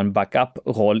han har en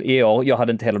backup-roll i år. Jag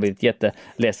hade inte heller blivit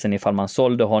jätteledsen ifall man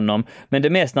sålde honom. Men det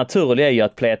mest naturliga är ju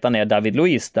att pleta ner David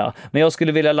Luiz där. Men jag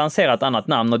skulle vilja lansera ett annat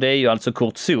namn, och det är ju alltså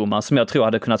Kurt Zouma, som jag tror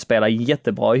hade kunnat spela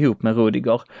jättebra ihop med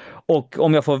Rudiger. Och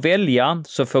om jag får välja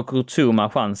så får Kurt Zouma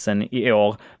chansen i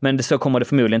år, men så kommer det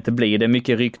förmodligen inte bli. Det är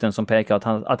mycket rykten som pekar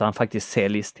att han faktiskt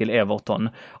säljs till Everton,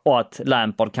 och att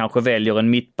Lampard kanske väljer en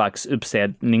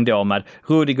mittbacksuppsättning då med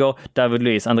Rudiger, David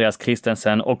Luiz, Andreas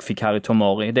Christensen och Fikayo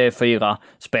Tomori. Det är 4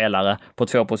 spelare på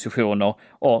 2 positioner,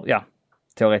 och ja,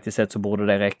 teoretiskt sett så borde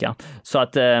det räcka. Så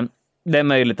att det är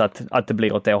möjligt att det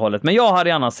blir åt det hållet. Men jag hade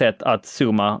gärna sett att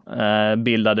Zouma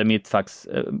bildade mittfax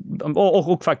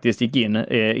och faktiskt gick in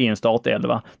i en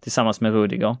startelva tillsammans med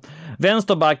Rudiger.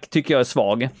 Vänsterback tycker jag är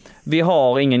svag. Vi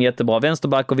har ingen jättebra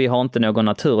vänsterback, och vi har inte någon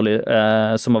naturlig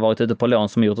som har varit ute på lån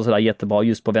som har gjort det sådär jättebra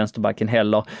just på vänsterbacken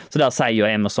heller. Så där säger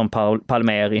jag Emerson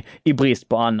Palmieri i brist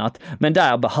på annat. Men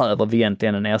där behöver vi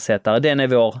egentligen en ersättare. Den är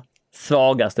vår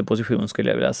svagaste position, skulle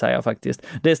jag vilja säga faktiskt.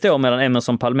 Det står mellan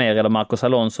Emerson Palmieri eller Marcos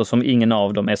Alonso, som ingen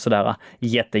av dem är sådär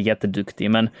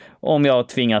jätteduktig. Men om jag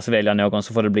tvingas välja någon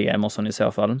så får det bli Emerson i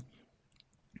så fall.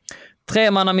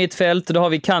 3-manna mittfält, då har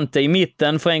vi Kante i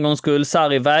mitten för en gångs skull.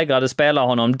 Sarri vägrade spela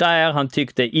honom där. Han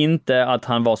tyckte inte att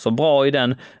han var så bra i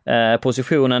den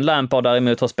positionen. Lampard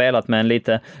däremot har spelat med en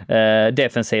lite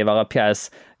defensivare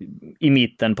pjäs i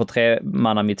mitten på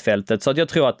 3-manna mittfältet. Så att jag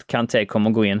tror att Kante kommer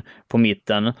gå in på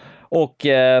mitten. Och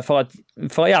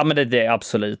men det är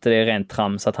absolut, det är rent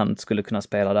trams att han skulle kunna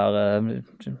spela där.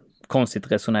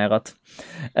 Konstigt resonerat.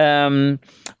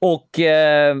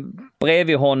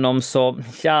 Bredvid honom så,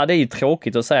 det är ju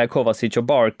tråkigt att säga Kovacic och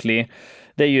Barkley.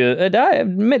 Det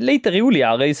är lite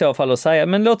roligare i så fall att säga,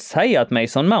 men låt säga att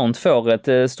Mason Mount får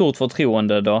ett stort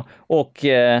förtroende då, och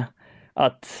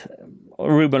att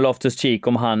Ruben Loftus-Cheek,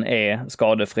 om han är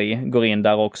skadefri, går in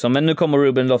där också. Men nu kommer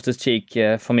Ruben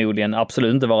Loftus-Cheek förmodligen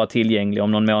absolut inte vara tillgänglig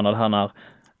om någon månad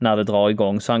när det drar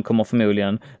igång, så han kommer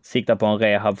förmodligen sikta på en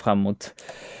rehab framåt,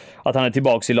 att han är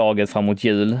tillbaka i laget framåt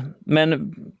jul.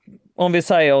 Men om vi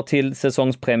säger till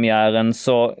säsongspremiären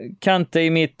så Kante i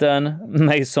mitten,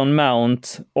 Mason Mount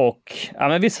och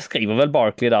men vi skriver väl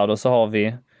Barkley där då, så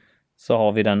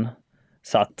har vi den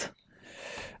satt.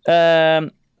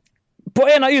 På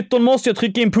ena yttern måste jag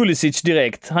trycka in Pulisic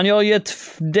direkt. Han gör ju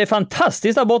det är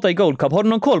fantastiskt där borta i Gold Cup. Har du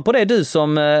någon koll på det, du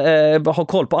som har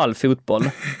koll på all fotboll?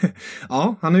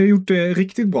 Ja, han har gjort det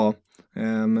riktigt bra.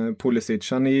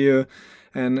 Pulisic, han är ju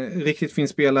en riktigt fin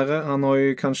spelare. Han har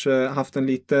ju kanske haft en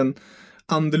liten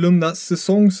annorlunda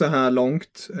säsong så här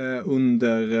långt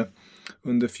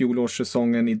under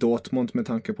fjolårssäsongen i Dortmund, med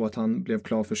tanke på att han blev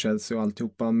klar för Chelsea och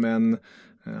alltihopa. Men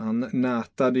han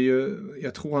nätade ju,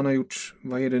 jag tror han har gjort,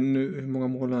 vad är det nu, hur många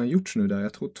mål har han gjort nu där?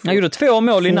 Jag tror han gjorde 2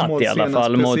 mål i natt i alla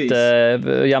fall, precis,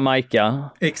 mot Jamaica.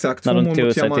 Exakt, 2 mål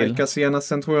mot Jamaica senast.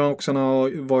 Sen tror jag också han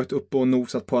har varit uppe och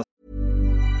nosat på att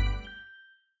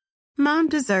Mom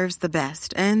deserves the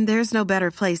best, and there's no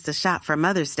better place to shop for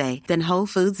Mother's Day than Whole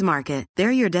Foods Market.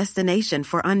 They're your destination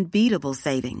for unbeatable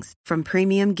savings, from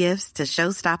premium gifts to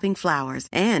show-stopping flowers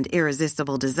and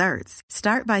irresistible desserts.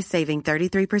 Start by saving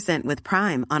 33% with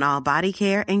Prime on all body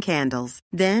care and candles.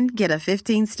 Then get a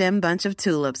 15-stem bunch of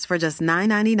tulips for just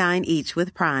 $9.99 each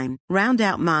with Prime. Round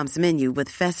out Mom's menu with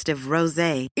festive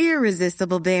rosé,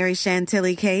 irresistible berry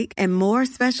chantilly cake, and more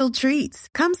special treats.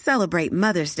 Come celebrate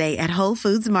Mother's Day at Whole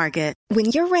Foods Market. When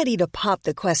you're ready to pop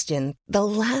the question, the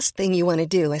last thing you want to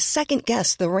do is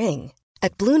second-guess the ring.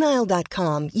 At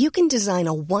BlueNile.com, you can design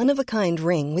a one-of-a-kind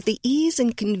ring with the ease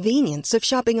and convenience of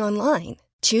shopping online.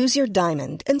 Choose your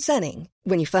diamond and setting.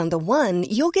 When you find the one,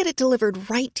 you'll get it delivered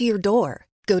right to your door.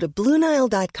 Go to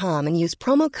BlueNile.com and use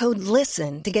promo code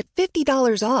LISTEN to get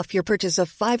 $50 off your purchase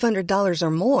of $500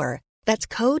 or more. That's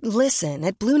code LISTEN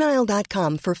at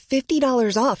BlueNile.com for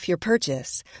 $50 off your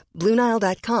purchase.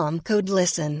 BlueNile.com, code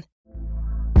LISTEN.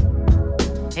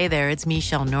 Hey there, it's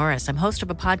Michelle Norris. I'm host of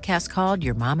a podcast called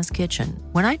Your Mama's Kitchen.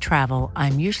 When I travel,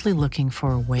 I'm usually looking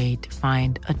for a way to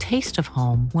find a taste of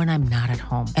home when I'm not at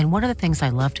home. And one of the things I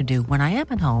love to do when I am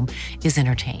at home is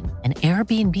entertain. And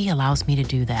Airbnb allows me to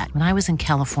do that. When I was in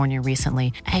California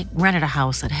recently, I rented a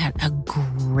house that had a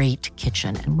great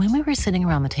kitchen. And when we were sitting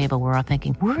around the table, we were all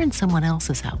thinking, we're in someone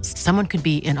else's house. Someone could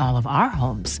be in all of our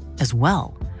homes as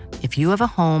well. If you have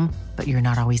a home, but you're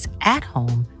not always at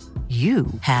home, you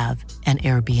have an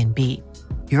Airbnb.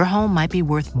 Your home might be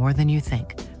worth more than you think.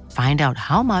 Find out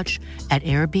how much at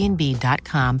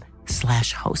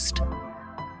airbnb.com/host.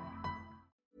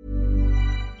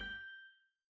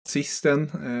 Sisten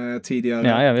tidigare.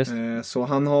 Ja, visst. Så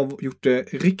han har gjort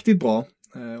det riktigt bra.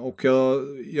 Och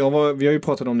vi har ju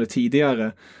pratat om det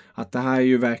tidigare. Att det här är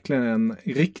ju verkligen en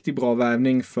riktigt bra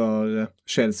värvning för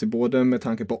Chelsea. Både med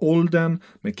tanke på åldern,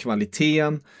 med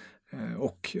kvaliteten.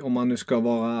 Och om man nu ska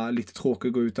vara lite tråkig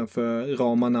och gå utanför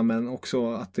ramarna, men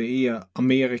också att det är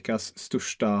Amerikas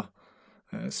största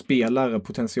spelare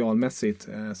potentialmässigt,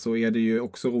 så är det ju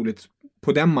också roligt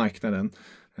på den marknaden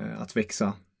att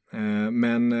växa.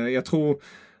 Men jag tror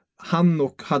han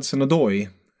och Hudson-Odoi,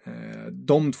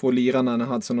 de två lirarna när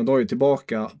Hudson-Odoi är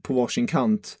tillbaka på varsin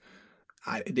kant,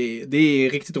 det är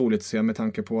riktigt roligt att se med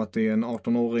tanke på att det är en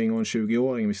 18-åring och en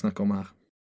 20-åring vi snackar om här.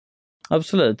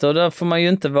 Absolut, och där får man ju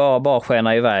inte bara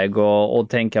skena iväg och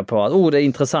tänka på att det är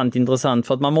intressant,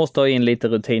 för att man måste ha in lite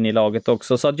rutin i laget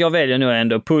också. Så att jag väljer nu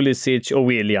ändå Pulisic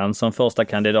och Willian som första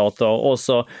kandidater, och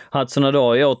så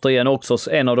Hudson-Odoi återigen också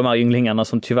en av de här ynglingarna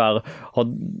som tyvärr har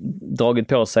dragit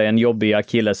på sig en jobbig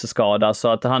akillesskada, så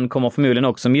att han kommer förmodligen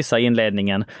också missa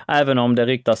inledningen, även om det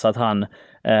ryktas att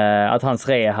hans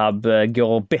rehab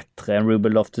går bättre än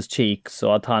Ruben Loftus-Cheek,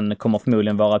 så att han kommer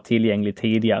förmodligen vara tillgänglig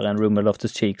tidigare än Ruben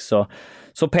Loftus-Cheek,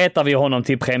 så petar vi honom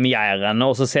till premiären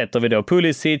och så sätter vi då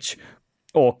Pulisic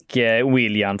och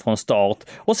Willian från start.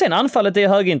 Och sen anfallet är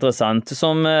högintressant.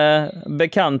 Som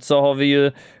bekant så har vi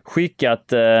ju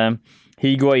skickat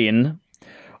Higuain,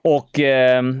 och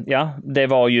det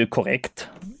var ju korrekt.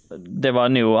 Det var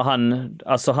nog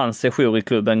hans sejour i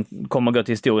klubben kommer gå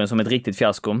till historien som ett riktigt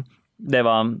fiasko.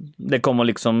 Det kommer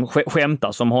liksom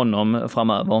skämtas om honom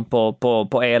framöver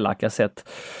på elaka sätt.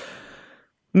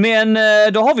 Men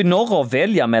då har vi några att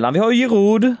välja mellan. Vi har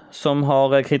Giroud som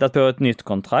har kritat på ett nytt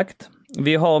kontrakt.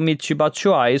 Vi har Michy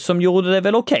Batshuayi som gjorde det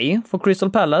väl okej för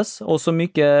Crystal Palace, och så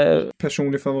mycket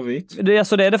personlig favorit.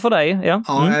 Så det är det för dig, ja?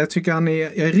 Ja, jag tycker jag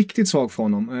är riktigt svag för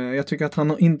honom. Jag tycker att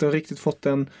han inte riktigt fått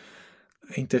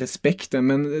inte respekten,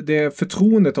 men det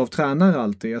förtroendet av tränare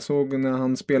alltid. Jag såg när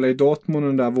han spelade i Dortmund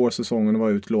under vårsäsongen och var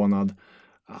utlånad.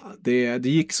 Det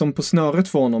gick som på snöret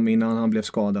för honom innan han blev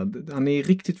skadad. Han är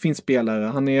riktigt fin spelare.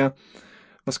 Han är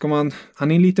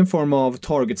en liten form av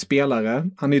targetspelare.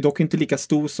 Han är dock inte lika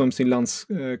stor som sin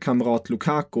landskamrat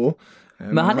Lukaku.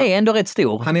 Men han är ändå rätt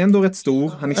stor. Han är ändå rätt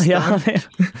stor. Han är stark.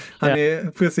 Han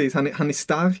är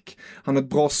stark. Han har ett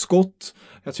bra skott.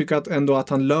 Jag tycker att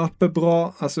han löper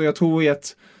bra. Alltså jag tror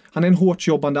han är en hårt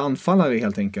jobbande anfallare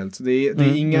helt enkelt. Det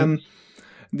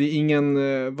är ingen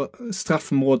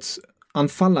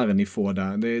straffmålsanfallare ni får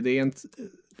där. Det är en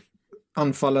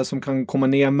anfallare som kan komma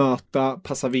ner, möta,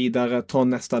 passa vidare, ta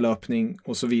nästa löpning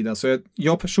och så vidare. Så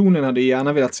jag personligen hade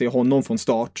gärna velat se honom från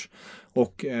start.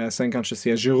 Och sen kanske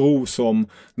se Giroud som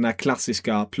den här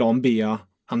klassiska plan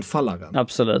B-anfallaren.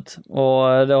 Absolut,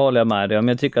 och det håller jag med dig om.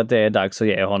 Jag tycker att det är dags att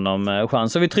ge honom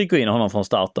chans. Så vi trycker in honom från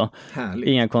start då. Härligt.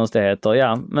 Inga konstigheter,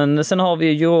 ja. Men sen har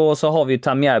vi ju, och så har vi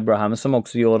Tammy Abraham som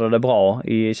också gjorde det bra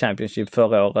i Championship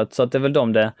förra året. Så att det är väl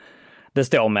det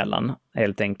står mellan,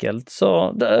 helt enkelt.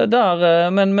 Så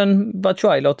där, men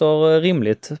Batshuayi låter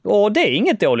rimligt. Och det är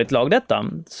inget dåligt lag detta.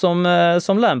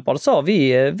 Som Lampard sa,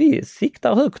 vi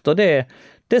siktar högt och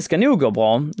det ska nog gå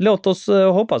bra. Låt oss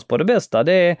hoppas på det bästa.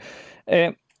 Det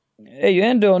är ju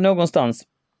ändå någonstans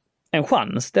en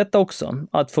chans detta också.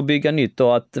 Att få bygga nytt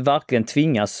och att verkligen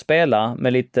tvingas spela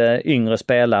med lite yngre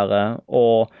spelare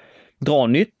och dra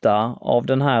nytta av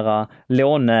den här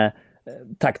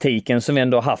lånetaktiken som vi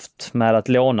ändå haft med att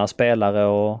låna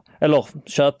spelare eller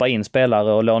köpa in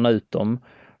spelare och låna ut dem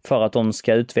för att de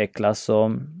ska utvecklas,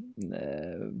 och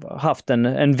haft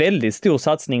en väldigt stor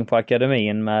satsning på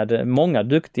akademin med många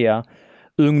duktiga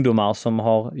ungdomar som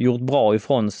har gjort bra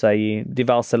ifrån sig i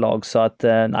diverse lag. Så att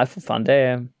nej, för fan,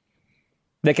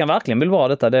 det kan verkligen bli bra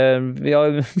detta. Jag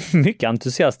är mycket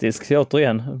entusiastisk,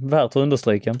 återigen, värt att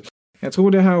understryka. Jag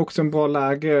tror det här är också en bra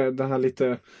läge, det här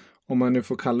lite, om man nu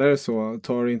får kalla det så,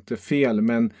 tar det inte fel,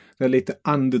 men det är lite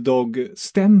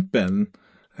underdog-stämpeln.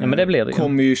 Ja, men det blir det ju.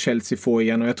 Kommer ju Chelsea få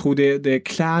igen, och jag tror det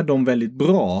klär dem väldigt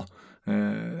bra.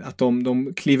 Att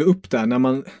de kliver upp där.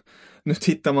 Nu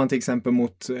tittar man till exempel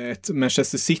mot ett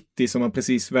Manchester City som har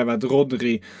precis vävat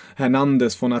Rodri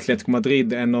Hernandez från Atletico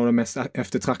Madrid, en av de mest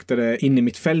eftertraktade in i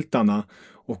mittfältarna.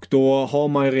 Och då har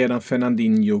man ju redan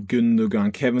Fernandinho,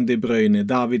 Gundogan, Kevin De Bruyne,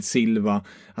 David Silva.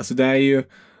 Alltså det är ju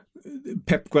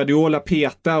Pep Guardiola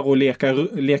petar och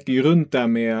leker ju runt där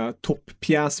med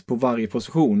topppjäs på varje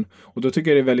position. Och då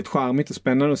tycker jag det är väldigt charmigt och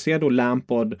spännande att se då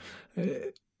Lampard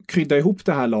krydda ihop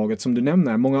det här laget som du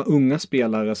nämner. Många unga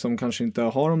spelare som kanske inte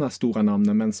har de här stora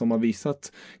namnen, men som har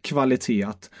visat kvalitet,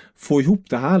 att få ihop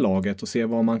det här laget och se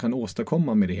vad man kan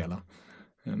åstadkomma med det hela.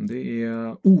 Det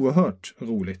är oerhört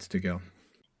roligt, tycker jag.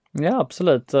 Ja,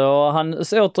 absolut. Och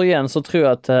återigen så tror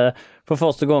jag att för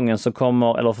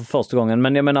första gången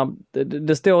men jag menar,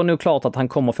 det står nog klart att han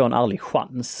kommer få en ärlig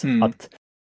chans att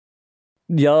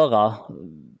göra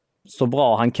så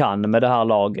bra han kan med det här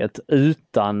laget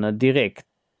utan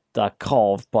direkta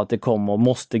krav på att det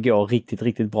måste gå riktigt,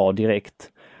 riktigt bra direkt.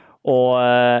 Och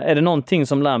är det någonting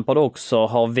som Lampard också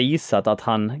har visat att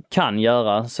han kan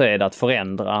göra, så är det att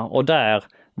förändra. Och där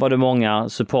var det många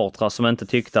supportrar som inte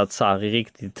tyckte att Sarri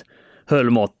riktigt höll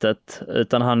måttet,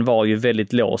 utan han var ju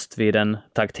väldigt låst vid en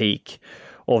taktik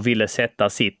och ville sätta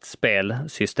sitt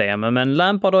spelsystem. Men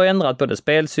Lampard har ändrat både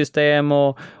spelsystem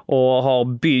och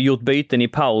har gjort byten i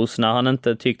paus när han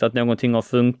inte tyckt att någonting har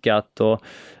funkat, och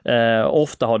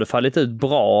ofta har det fallit ut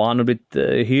bra. Han har blivit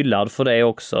hyllad för det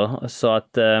också. Så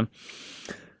att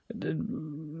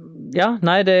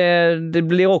det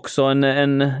blir också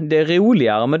det är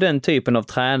roligare med den typen av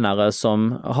tränare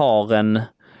som har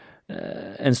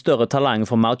en större talang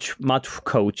för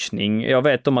matchcoachning. Jag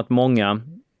vet om att många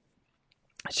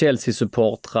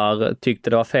Chelsea-supportrar tyckte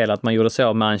det var fel att man gjorde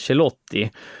så med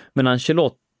Ancelotti. Men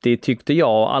Ancelotti tyckte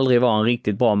jag aldrig var en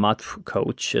riktigt bra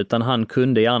matchcoach, utan han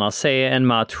kunde gärna se en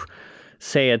match,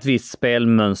 se ett visst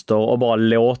spelmönster och bara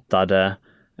låta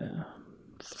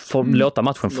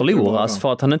matchen förloras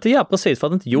för att han inte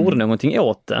gjorde någonting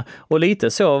åt det. Och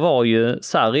lite så var ju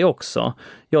Sarri också.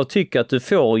 Jag tycker att du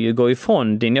får ju gå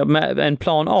ifrån med en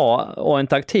plan A och en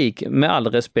taktik, med all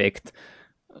respekt.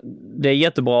 Det är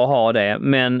jättebra att ha det,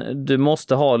 men du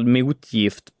måste ha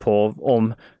motgift på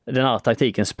om den här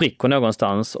taktiken spricker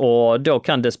någonstans, och då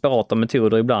kan desperata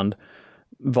metoder ibland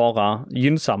vara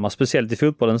gynnsamma, speciellt i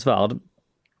fotbollens värld.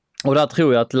 Och där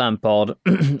tror jag att Lampard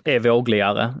är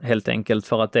vågligare, helt enkelt,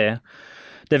 för att det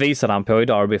visade han på i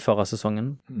Derby förra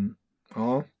säsongen.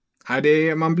 Ja,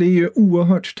 man blir ju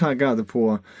oerhört taggad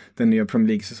på den nya Premier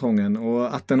League-säsongen,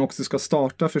 och att den också ska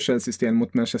starta för Chelseas del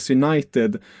mot Manchester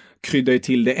United kryddar ju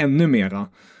till det ännu mera.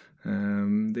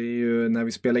 Det är ju, när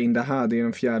vi spelar in det här, det är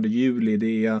den 4 juli,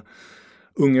 det är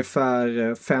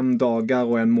ungefär 5 dagar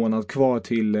och en månad kvar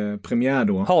till premiär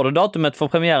då. Har du datumet för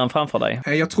premiären framför dig?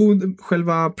 Jag tror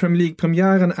själva Premier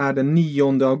League-premiären är den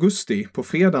 9 augusti, på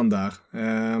fredagen där.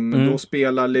 Då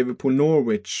spelar Liverpool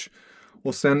Norwich.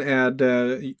 Och sen är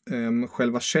det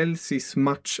själva Chelseas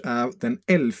match är den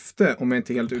 11, om jag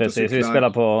inte helt ute och cyklar. Precis, vi spelar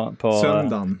på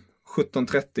söndagen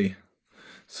 17:30.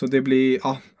 Så det blir,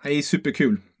 det är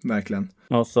superkul, verkligen.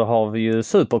 Och så har vi ju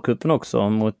Supercupen också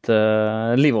mot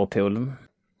Liverpool.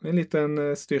 En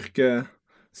liten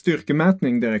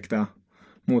styrkemätning direkt där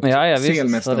mot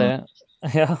CL-mästarna.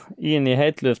 In i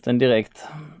hetluften direkt.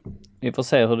 Vi får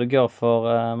se hur det går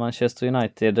för Manchester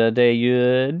United. Det är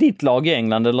ju ditt lag i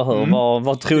England, eller hur?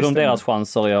 Vad tror du om deras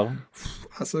chanser gör?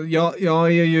 Alltså, jag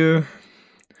är ju...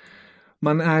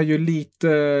 Man är ju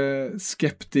lite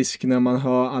skeptisk när man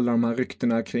hör alla de här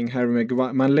ryktena kring Harry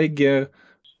Maguire.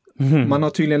 Man har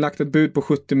tydligen lagt ett bud på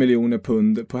 70 miljoner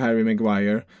pund på Harry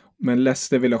Maguire. men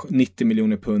Leicester vill ha 90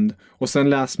 miljoner pund. Och sen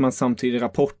läser man samtidigt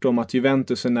rapporter om att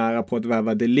Juventus är nära på att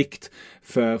värva De Ligt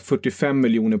för 45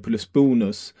 miljoner plus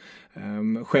bonus.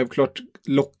 Självklart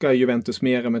lockar Juventus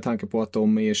mer med tanke på att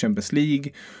de är Champions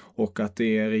League och att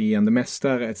det är regerande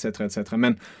mästare etc.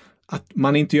 Men att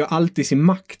man inte gör allt i sin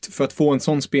makt för att få en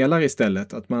sån spelare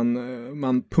istället. Att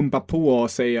man pumpar på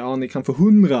och säger ni kan få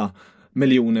 100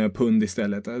 miljoner pund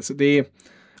istället. Alltså det är...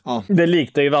 Ja. Det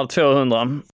liknar ju väl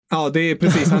 200. Ja, det är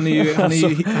precis. Han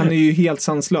är ju helt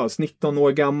sanslös. 19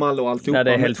 år gammal och alltihop. Ja,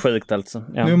 det är helt sjukt alltså.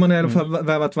 Ja. Nu har man i alla fall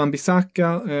värvat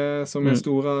Wan-Bissaka som är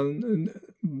stora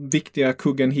viktiga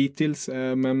kuggen hittills.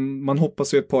 Men man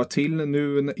hoppas ju ett par till.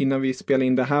 Nu innan vi spelar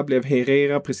in det här blev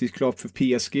Herrera precis klart för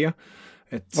PSG.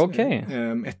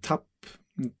 Ett tapp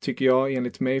tycker jag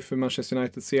enligt mig för Manchester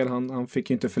Uniteds del. Han fick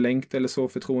ju inte förlängt eller så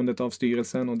förtroendet av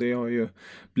styrelsen och det har ju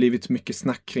blivit mycket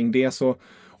snack kring det. Så,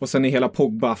 och sen är hela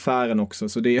Pogba-affären också.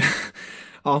 Så det är,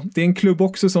 det är en klubb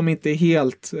också som inte är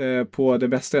helt på det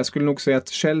bästa. Jag skulle nog säga att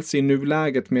Chelsea i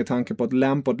nuläget med tanke på att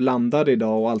Lampard landade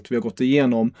idag och allt vi har gått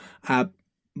igenom är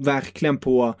verkligen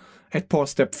på ett par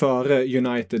steg före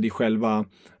United i själva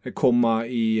komma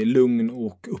i lugn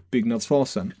och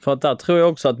uppbyggnadsfasen. För att där tror jag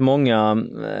också att många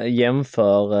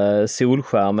jämför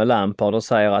Solskär med Lampard och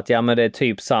säger att men det är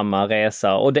typ samma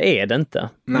resa och det är det inte.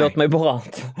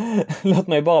 Låt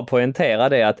mig bara poängtera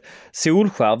det att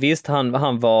Solskär, visst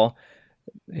han var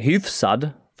hyfsad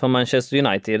för Manchester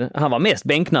United. Han var mest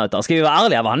bänknötare. Ska vi vara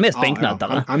ärliga, var han mest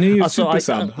bänknötare? Ja. Han är ju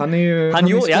supersad.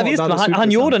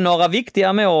 Han gjorde några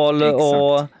viktiga mål. Exakt.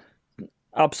 Och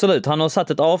absolut, han har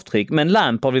satt ett avtryck. Men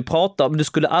Lampard vi pratar om, du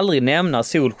skulle aldrig nämna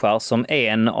Solskär som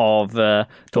en av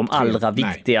de allra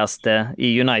viktigaste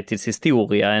i Uniteds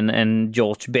historia. En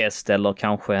George Best eller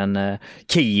kanske en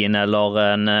Keane eller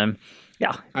en...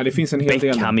 Ja, det finns en hel del.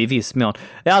 Beckham i viss mån.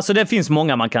 Ja, alltså det finns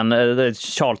många man kan...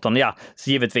 Charlton,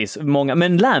 givetvis. Många,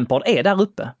 men Lampard är där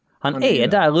uppe. Han är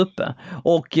där uppe.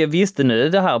 Och visste nu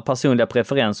det här personliga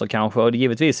preferenser kanske, och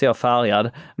givetvis är jag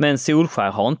färgad. Men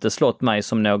Solskär har inte slått mig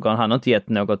som någon. Han har inte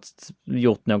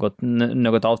gjort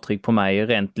något avtryck på mig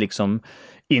rent liksom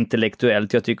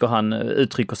intellektuellt. Jag tycker han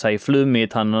uttrycker sig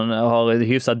flummigt. Han har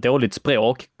hyfsat dåligt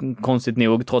språk, konstigt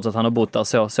nog, trots att han har bott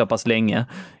där så pass länge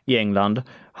i England.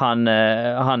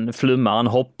 Han flummar, han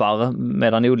hoppar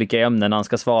mellan olika ämnen när han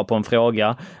ska svara på en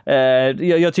fråga.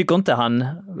 Jag tycker inte han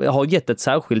har gett ett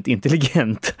särskilt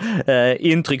intelligent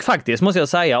intryck faktiskt, måste jag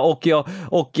säga.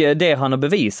 Och det han har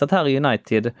bevisat här i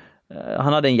United,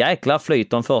 han hade en jäkla flyt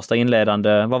de första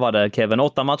inledande, vad var det Kevin,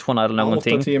 8 matcherna eller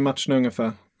någonting? 8-10 matcher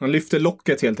ungefär. Han lyfte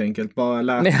locket helt enkelt, bara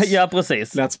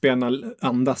lät spelarna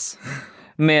andas.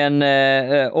 Men,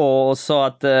 och så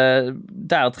att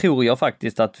där tror jag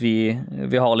faktiskt att vi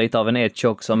har lite av en edge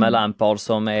också med Lampard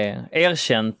som är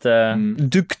erkänt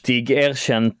duktig,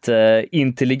 erkänt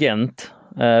intelligent,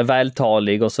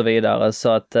 vältalig och så vidare. Så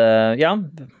att,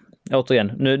 återigen,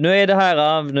 nu är det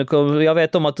här, jag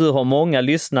vet om att du har många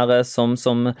lyssnare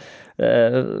som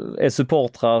är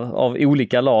supportrar av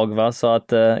olika lag, va? Så att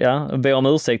be om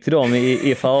ursäkt till dem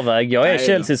i förväg. Jag är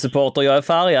Chelsea-supporter, jag är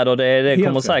färgad och det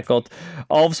kommer säkert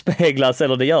avspeglas,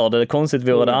 eller det gör det, konstigt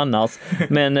vore det annars.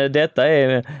 Men detta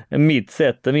är mitt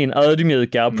sätt, min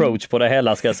ödmjuka approach på det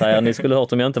hela, ska jag säga. Ni skulle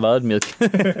hört om jag inte var ödmjuk.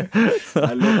 Det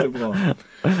låter bra.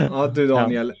 Ja, du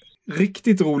Daniel,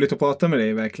 riktigt roligt att prata med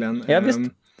dig verkligen. Ja, visst.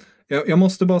 Jag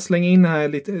måste bara slänga in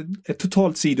här ett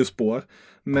totalt sidospår.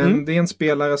 Men det är en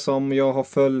spelare som jag har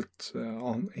följt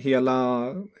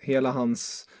hela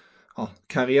hans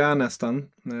karriär nästan.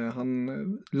 Han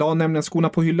la nämligen skorna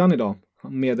på hyllan idag,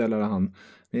 meddelade han.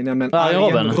 Det är nämligen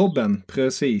Arjen Robben,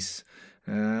 precis.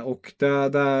 Och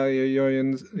där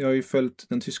jag har ju följt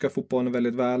den tyska fotbollen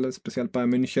väldigt väl, speciellt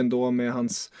Bayern München då med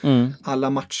hans alla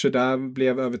matcher där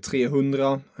blev över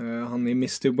 300. Han är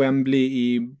Mr. Wembley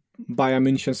i Bayern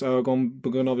Münchens ögon på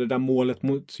grund av det där målet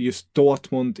mot just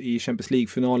Dortmund i Champions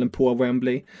League-finalen på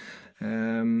Wembley.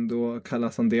 Då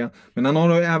kallas han det. Men han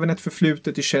har även ett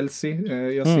förflutet i Chelsea.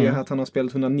 Jag ser att han har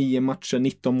spelat 109 matcher,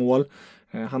 19 mål.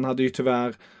 Han hade ju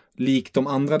tyvärr, likt de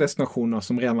andra destinationerna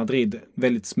som Real Madrid,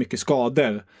 väldigt mycket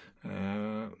skador.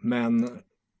 Men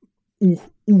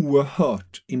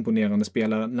oerhört imponerande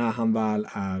spelare när han väl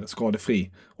är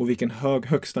skadefri. Och vilken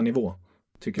högsta nivå.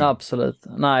 Absolut.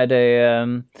 Nej, det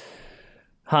är...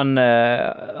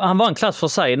 Han var en klass för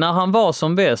sig. När han var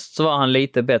som bäst så var han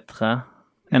lite bättre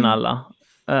än alla.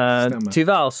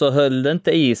 Tyvärr så höll det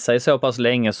inte i sig så pass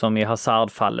länge som i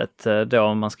Hazard-fallet då,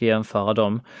 om man ska jämföra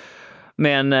dem.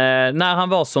 Men när han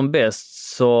var som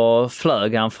bäst så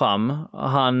flög han fram.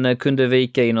 Han kunde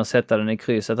vika in och sätta den i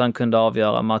krysset. Han kunde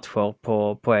avgöra matcher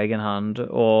på egen hand.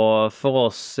 Och för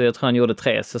oss, jag tror han gjorde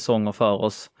 3 säsonger för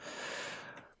oss.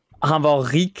 Han var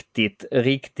riktigt,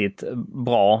 riktigt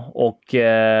bra och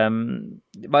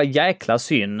det var jäkla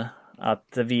synd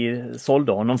att vi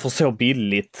sålde honom för så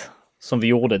billigt som vi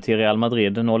gjorde till Real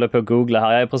Madrid. Nu håller jag på att googla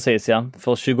här, jag är precis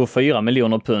för 24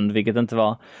 miljoner pund, vilket inte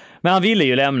var. Men han ville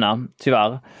ju lämna,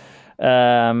 tyvärr.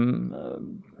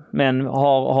 Men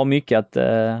har mycket att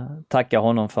tacka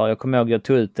honom för. Jag kommer ihåg att jag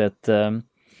tog ut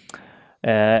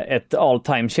ett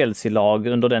all-time Chelsea-lag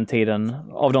under den tiden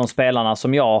av de spelarna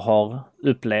som jag har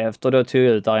upplevt, och då tog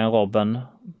jag ut Arjen Robben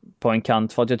på en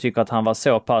kant för att jag tycker att han var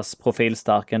så pass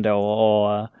profilstark ändå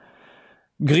och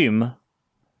grym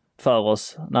för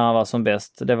oss när han var som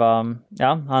bäst. Det var,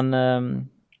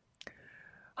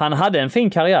 han hade en fin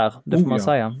karriär, det får man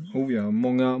säga.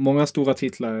 Många stora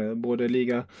titlar, både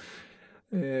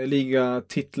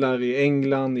ligatitlar i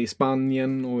England, i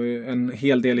Spanien och en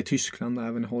hel del i Tyskland,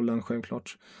 även i Holland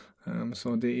självklart.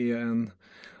 Så det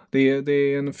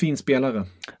är en fin spelare.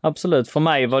 Absolut. För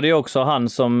mig var det också han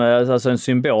som, alltså en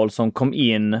symbol som kom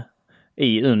in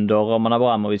under Roman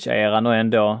Abramovich-eran och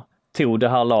ändå tog det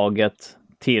här laget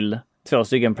till 2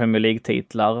 stycken Premier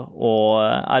League-titlar. Och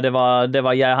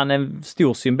han är en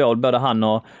stor symbol, både han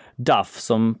och Duff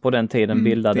som på den tiden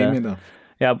bildade.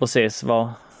 Ja, precis. Var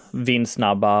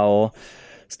vinstsnabba och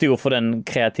stod för den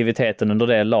kreativiteten under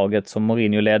det laget som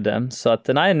Mourinho ledde. Så att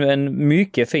en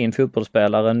mycket fin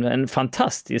fotbollsspelare, en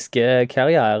fantastisk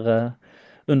karriär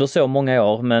under så många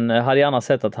år, men hade gärna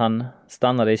sett att han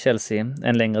stannade i Chelsea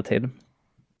en längre tid.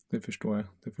 Det förstår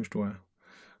jag.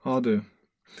 Ja du.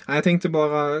 Jag tänkte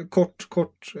bara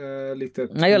kort lite...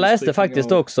 Nej, jag läste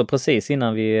faktiskt också precis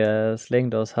innan vi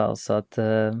slängde oss här, så att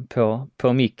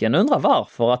på micken. Undrar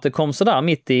varför att det kom så där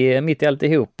mitt i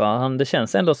alltihopa. Det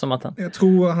känns ändå som att han... Jag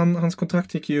tror hans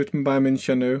kontrakt gick ut med Bayern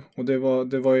München nu, och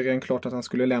det var ju redan klart att han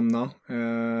skulle lämna.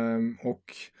 Och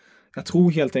jag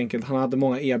tror helt enkelt han hade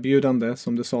många erbjudanden,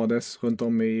 som det sades, runt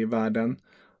om i världen.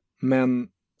 Men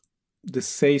det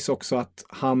sägs också att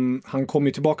han kom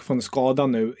ju tillbaka från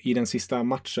skadan nu i den sista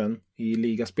matchen i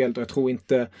ligaspelet, och jag tror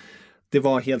inte det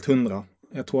var helt 100.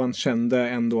 Jag tror han kände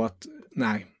ändå att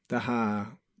nej,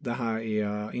 det här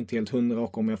är inte helt 100,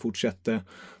 och om jag fortsätter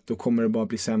då kommer det bara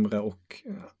bli sämre. Och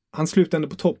han slutade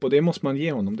på topp, och det måste man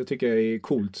ge honom. Det tycker jag är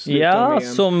coolt. Sluta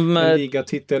med en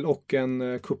ligatitel och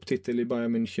en cuptitel i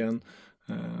Bayern München.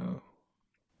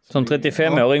 Som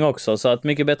 35-åring också, så att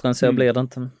mycket bättre än så blir det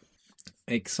inte.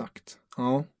 Exakt,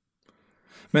 ja.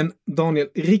 Men Daniel,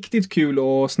 riktigt kul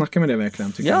att snacka med dig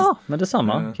verkligen, tycker jag. Ja, men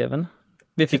detsamma, Kevin.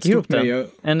 Vi fick ihop det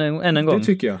än en gång. Det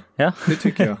tycker jag. Ja. Det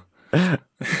tycker jag.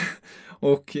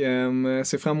 Och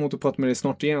ser fram emot att prata med dig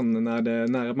snart igen när det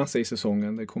närmar sig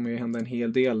säsongen. Det kommer ju hända en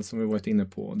hel del som vi varit inne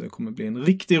på. Det kommer bli en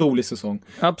riktigt rolig säsong.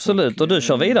 Absolut, och du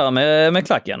kör vidare med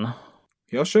klacken.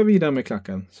 Jag kör vidare med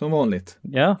klacken, som vanligt.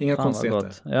 Ja, inga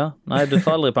konstigheter. Ja, nej, du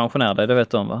får aldrig pensionera dig, det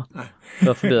vet du om, va? Nej.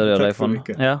 Då förbjuder jag dig från...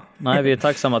 Ja, nej, vi är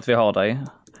tacksamma att vi har dig.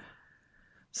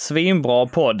 Svinbra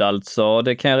podd alltså.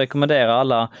 Det kan jag rekommendera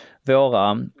alla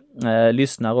våra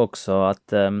lyssnare också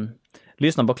att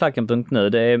lyssna på klacken.nu.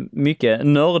 Det är mycket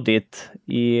nördigt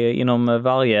inom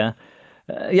varje...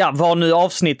 Ja, vad nu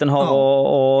avsnitten har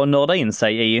att nörda in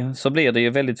sig i, så blir det ju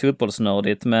väldigt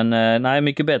fotbollsnördigt. Men nej,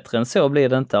 mycket bättre än så blir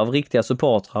det inte, av riktiga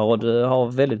supportrar, och du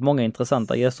har väldigt många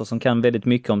intressanta gäster som kan väldigt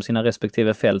mycket om sina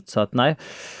respektive fält. Så att nej,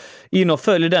 in och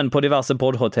följ den på diverse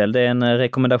poddhotell. Det är en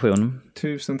rekommendation.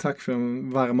 Tusen tack för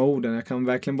de varma orden. Jag kan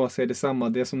verkligen bara säga detsamma.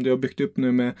 Det som du har byggt upp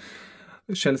nu med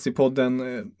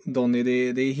Chelsea-podden, Donny,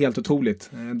 det är helt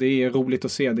otroligt. Det är roligt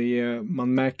att se.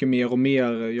 Man märker mer och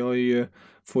mer. Jag är ju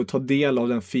får ta del av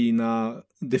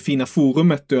det fina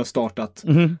forumet du har startat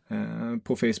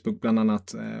på Facebook bland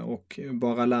annat, och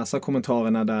bara läsa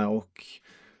kommentarerna där, och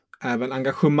även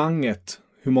engagemanget,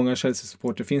 hur många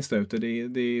Chelsea-supporter finns där ute.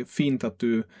 Det är fint att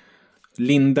du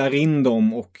lindar in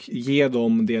dem och ger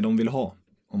dem det de vill ha,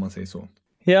 om man säger så.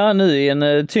 Ja, nu i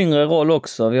en tyngre roll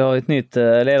också. Vi har ett nytt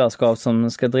ledarskap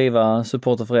som ska driva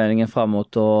supporterföreningen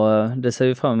framåt, och det ser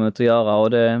vi fram emot att göra, och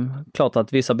det är klart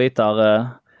att vissa bitar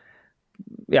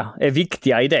är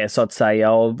viktiga i det, så att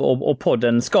säga, och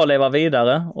podden ska leva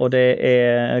vidare, och det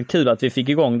är kul att vi fick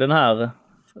igång den här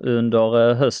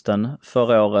under hösten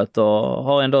förra året och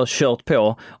har ändå kört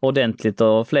på ordentligt,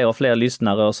 och fler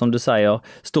lyssnare, och som du säger,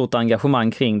 stort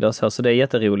engagemang kring det, så det är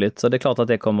jätteroligt. Så det är klart att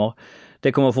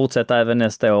det kommer fortsätta även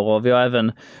nästa år, och vi har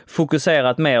även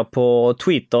fokuserat mer på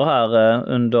Twitter här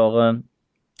under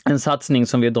en satsning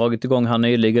som vi har dragit igång här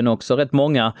nyligen också. Rätt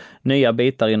många nya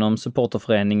bitar inom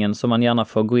supporterföreningen som man gärna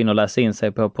får gå in och läsa in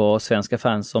sig på Svenska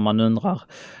Fans om man undrar.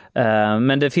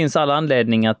 Men det finns alla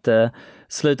anledning att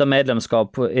sluta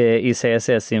medlemskap i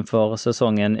CSS inför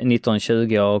säsongen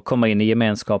 1920 och komma in i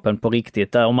gemenskapen på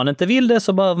riktigt. Om man inte vill det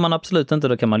så behöver man absolut inte,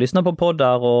 då kan man lyssna på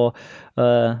poddar och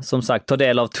som sagt ta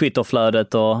del av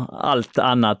Twitterflödet och allt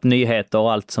annat, nyheter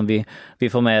och allt som vi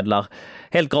förmedlar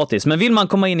helt gratis. Men vill man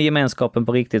komma in i gemenskapen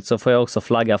på riktigt så får jag också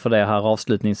flagga för det här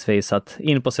avslutningsvis, att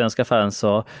in på Svenska Fans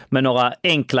och med några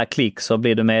enkla klick så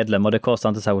blir du medlem, och det kostar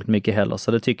inte särskilt mycket heller,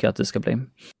 så det tycker jag att du ska bli.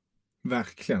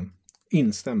 Verkligen.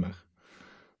 Instämmer.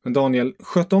 Men Daniel,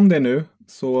 sköt om det nu,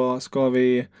 så ska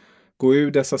vi gå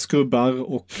ur dessa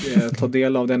skrubbar och ta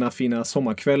del av denna fina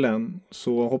sommarkvällen.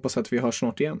 Så hoppas att vi hörs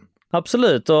snart igen.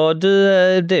 Absolut, och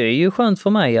det är ju skönt för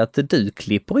mig att du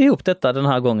klipper ihop detta den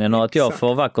här gången och att jag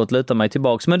får vackert luta mig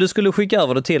tillbaks. Men du skulle skicka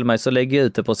över det till mig så lägger jag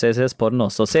ut det på CSS-podden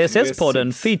också.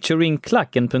 CSS-podden featuring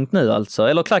klacken.nu alltså,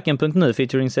 eller klacken.nu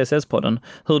featuring CSS-podden,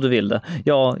 hur du vill det.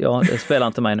 Ja, det spelar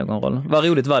inte mig någon roll. Vad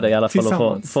roligt var det i alla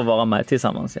fall att få vara med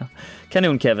tillsammans. Ja.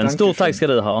 Kanon Kevin, stort tack ska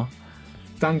du ha.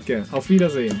 Danke, auf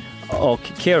Wiedersehen. Och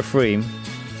carefree.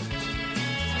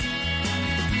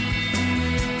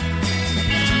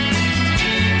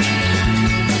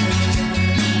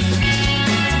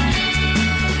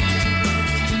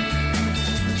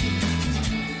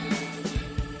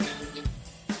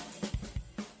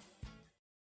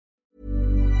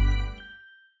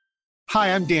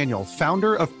 Hi, I'm Daniel,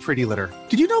 founder of Pretty Litter.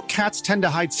 Did you know cats tend to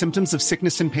hide symptoms of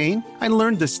sickness and pain? I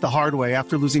learned this the hard way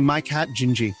after losing my cat,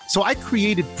 Gingy. So I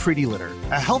created Pretty Litter,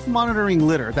 a health monitoring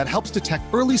litter that helps detect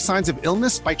early signs of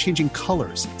illness by changing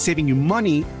colors, saving you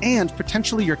money and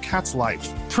potentially your cat's life.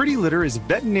 Pretty Litter is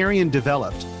veterinarian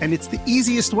developed, and it's the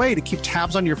easiest way to keep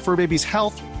tabs on your fur baby's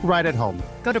health right at home.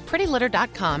 Go to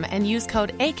prettylitter.com and use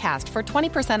code ACAST for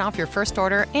 20% off your first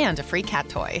order and a free cat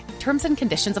toy. Terms and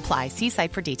conditions apply. See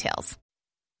site for details.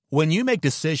 When you make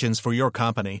decisions for your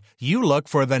company, you look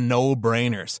for the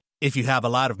no-brainers. If you have a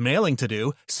lot of mailing to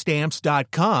do,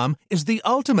 Stamps.com is the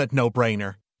ultimate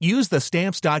no-brainer. Use the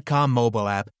Stamps.com mobile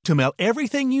app to mail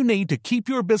everything you need to keep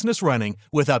your business running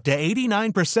with up to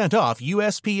 89% off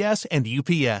USPS and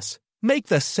UPS. Make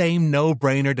the same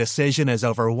no-brainer decision as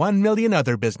over 1 million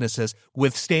other businesses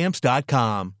with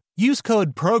Stamps.com. Use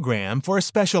code PROGRAM for a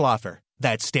special offer.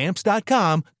 That's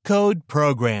Stamps.com, code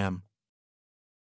PROGRAM.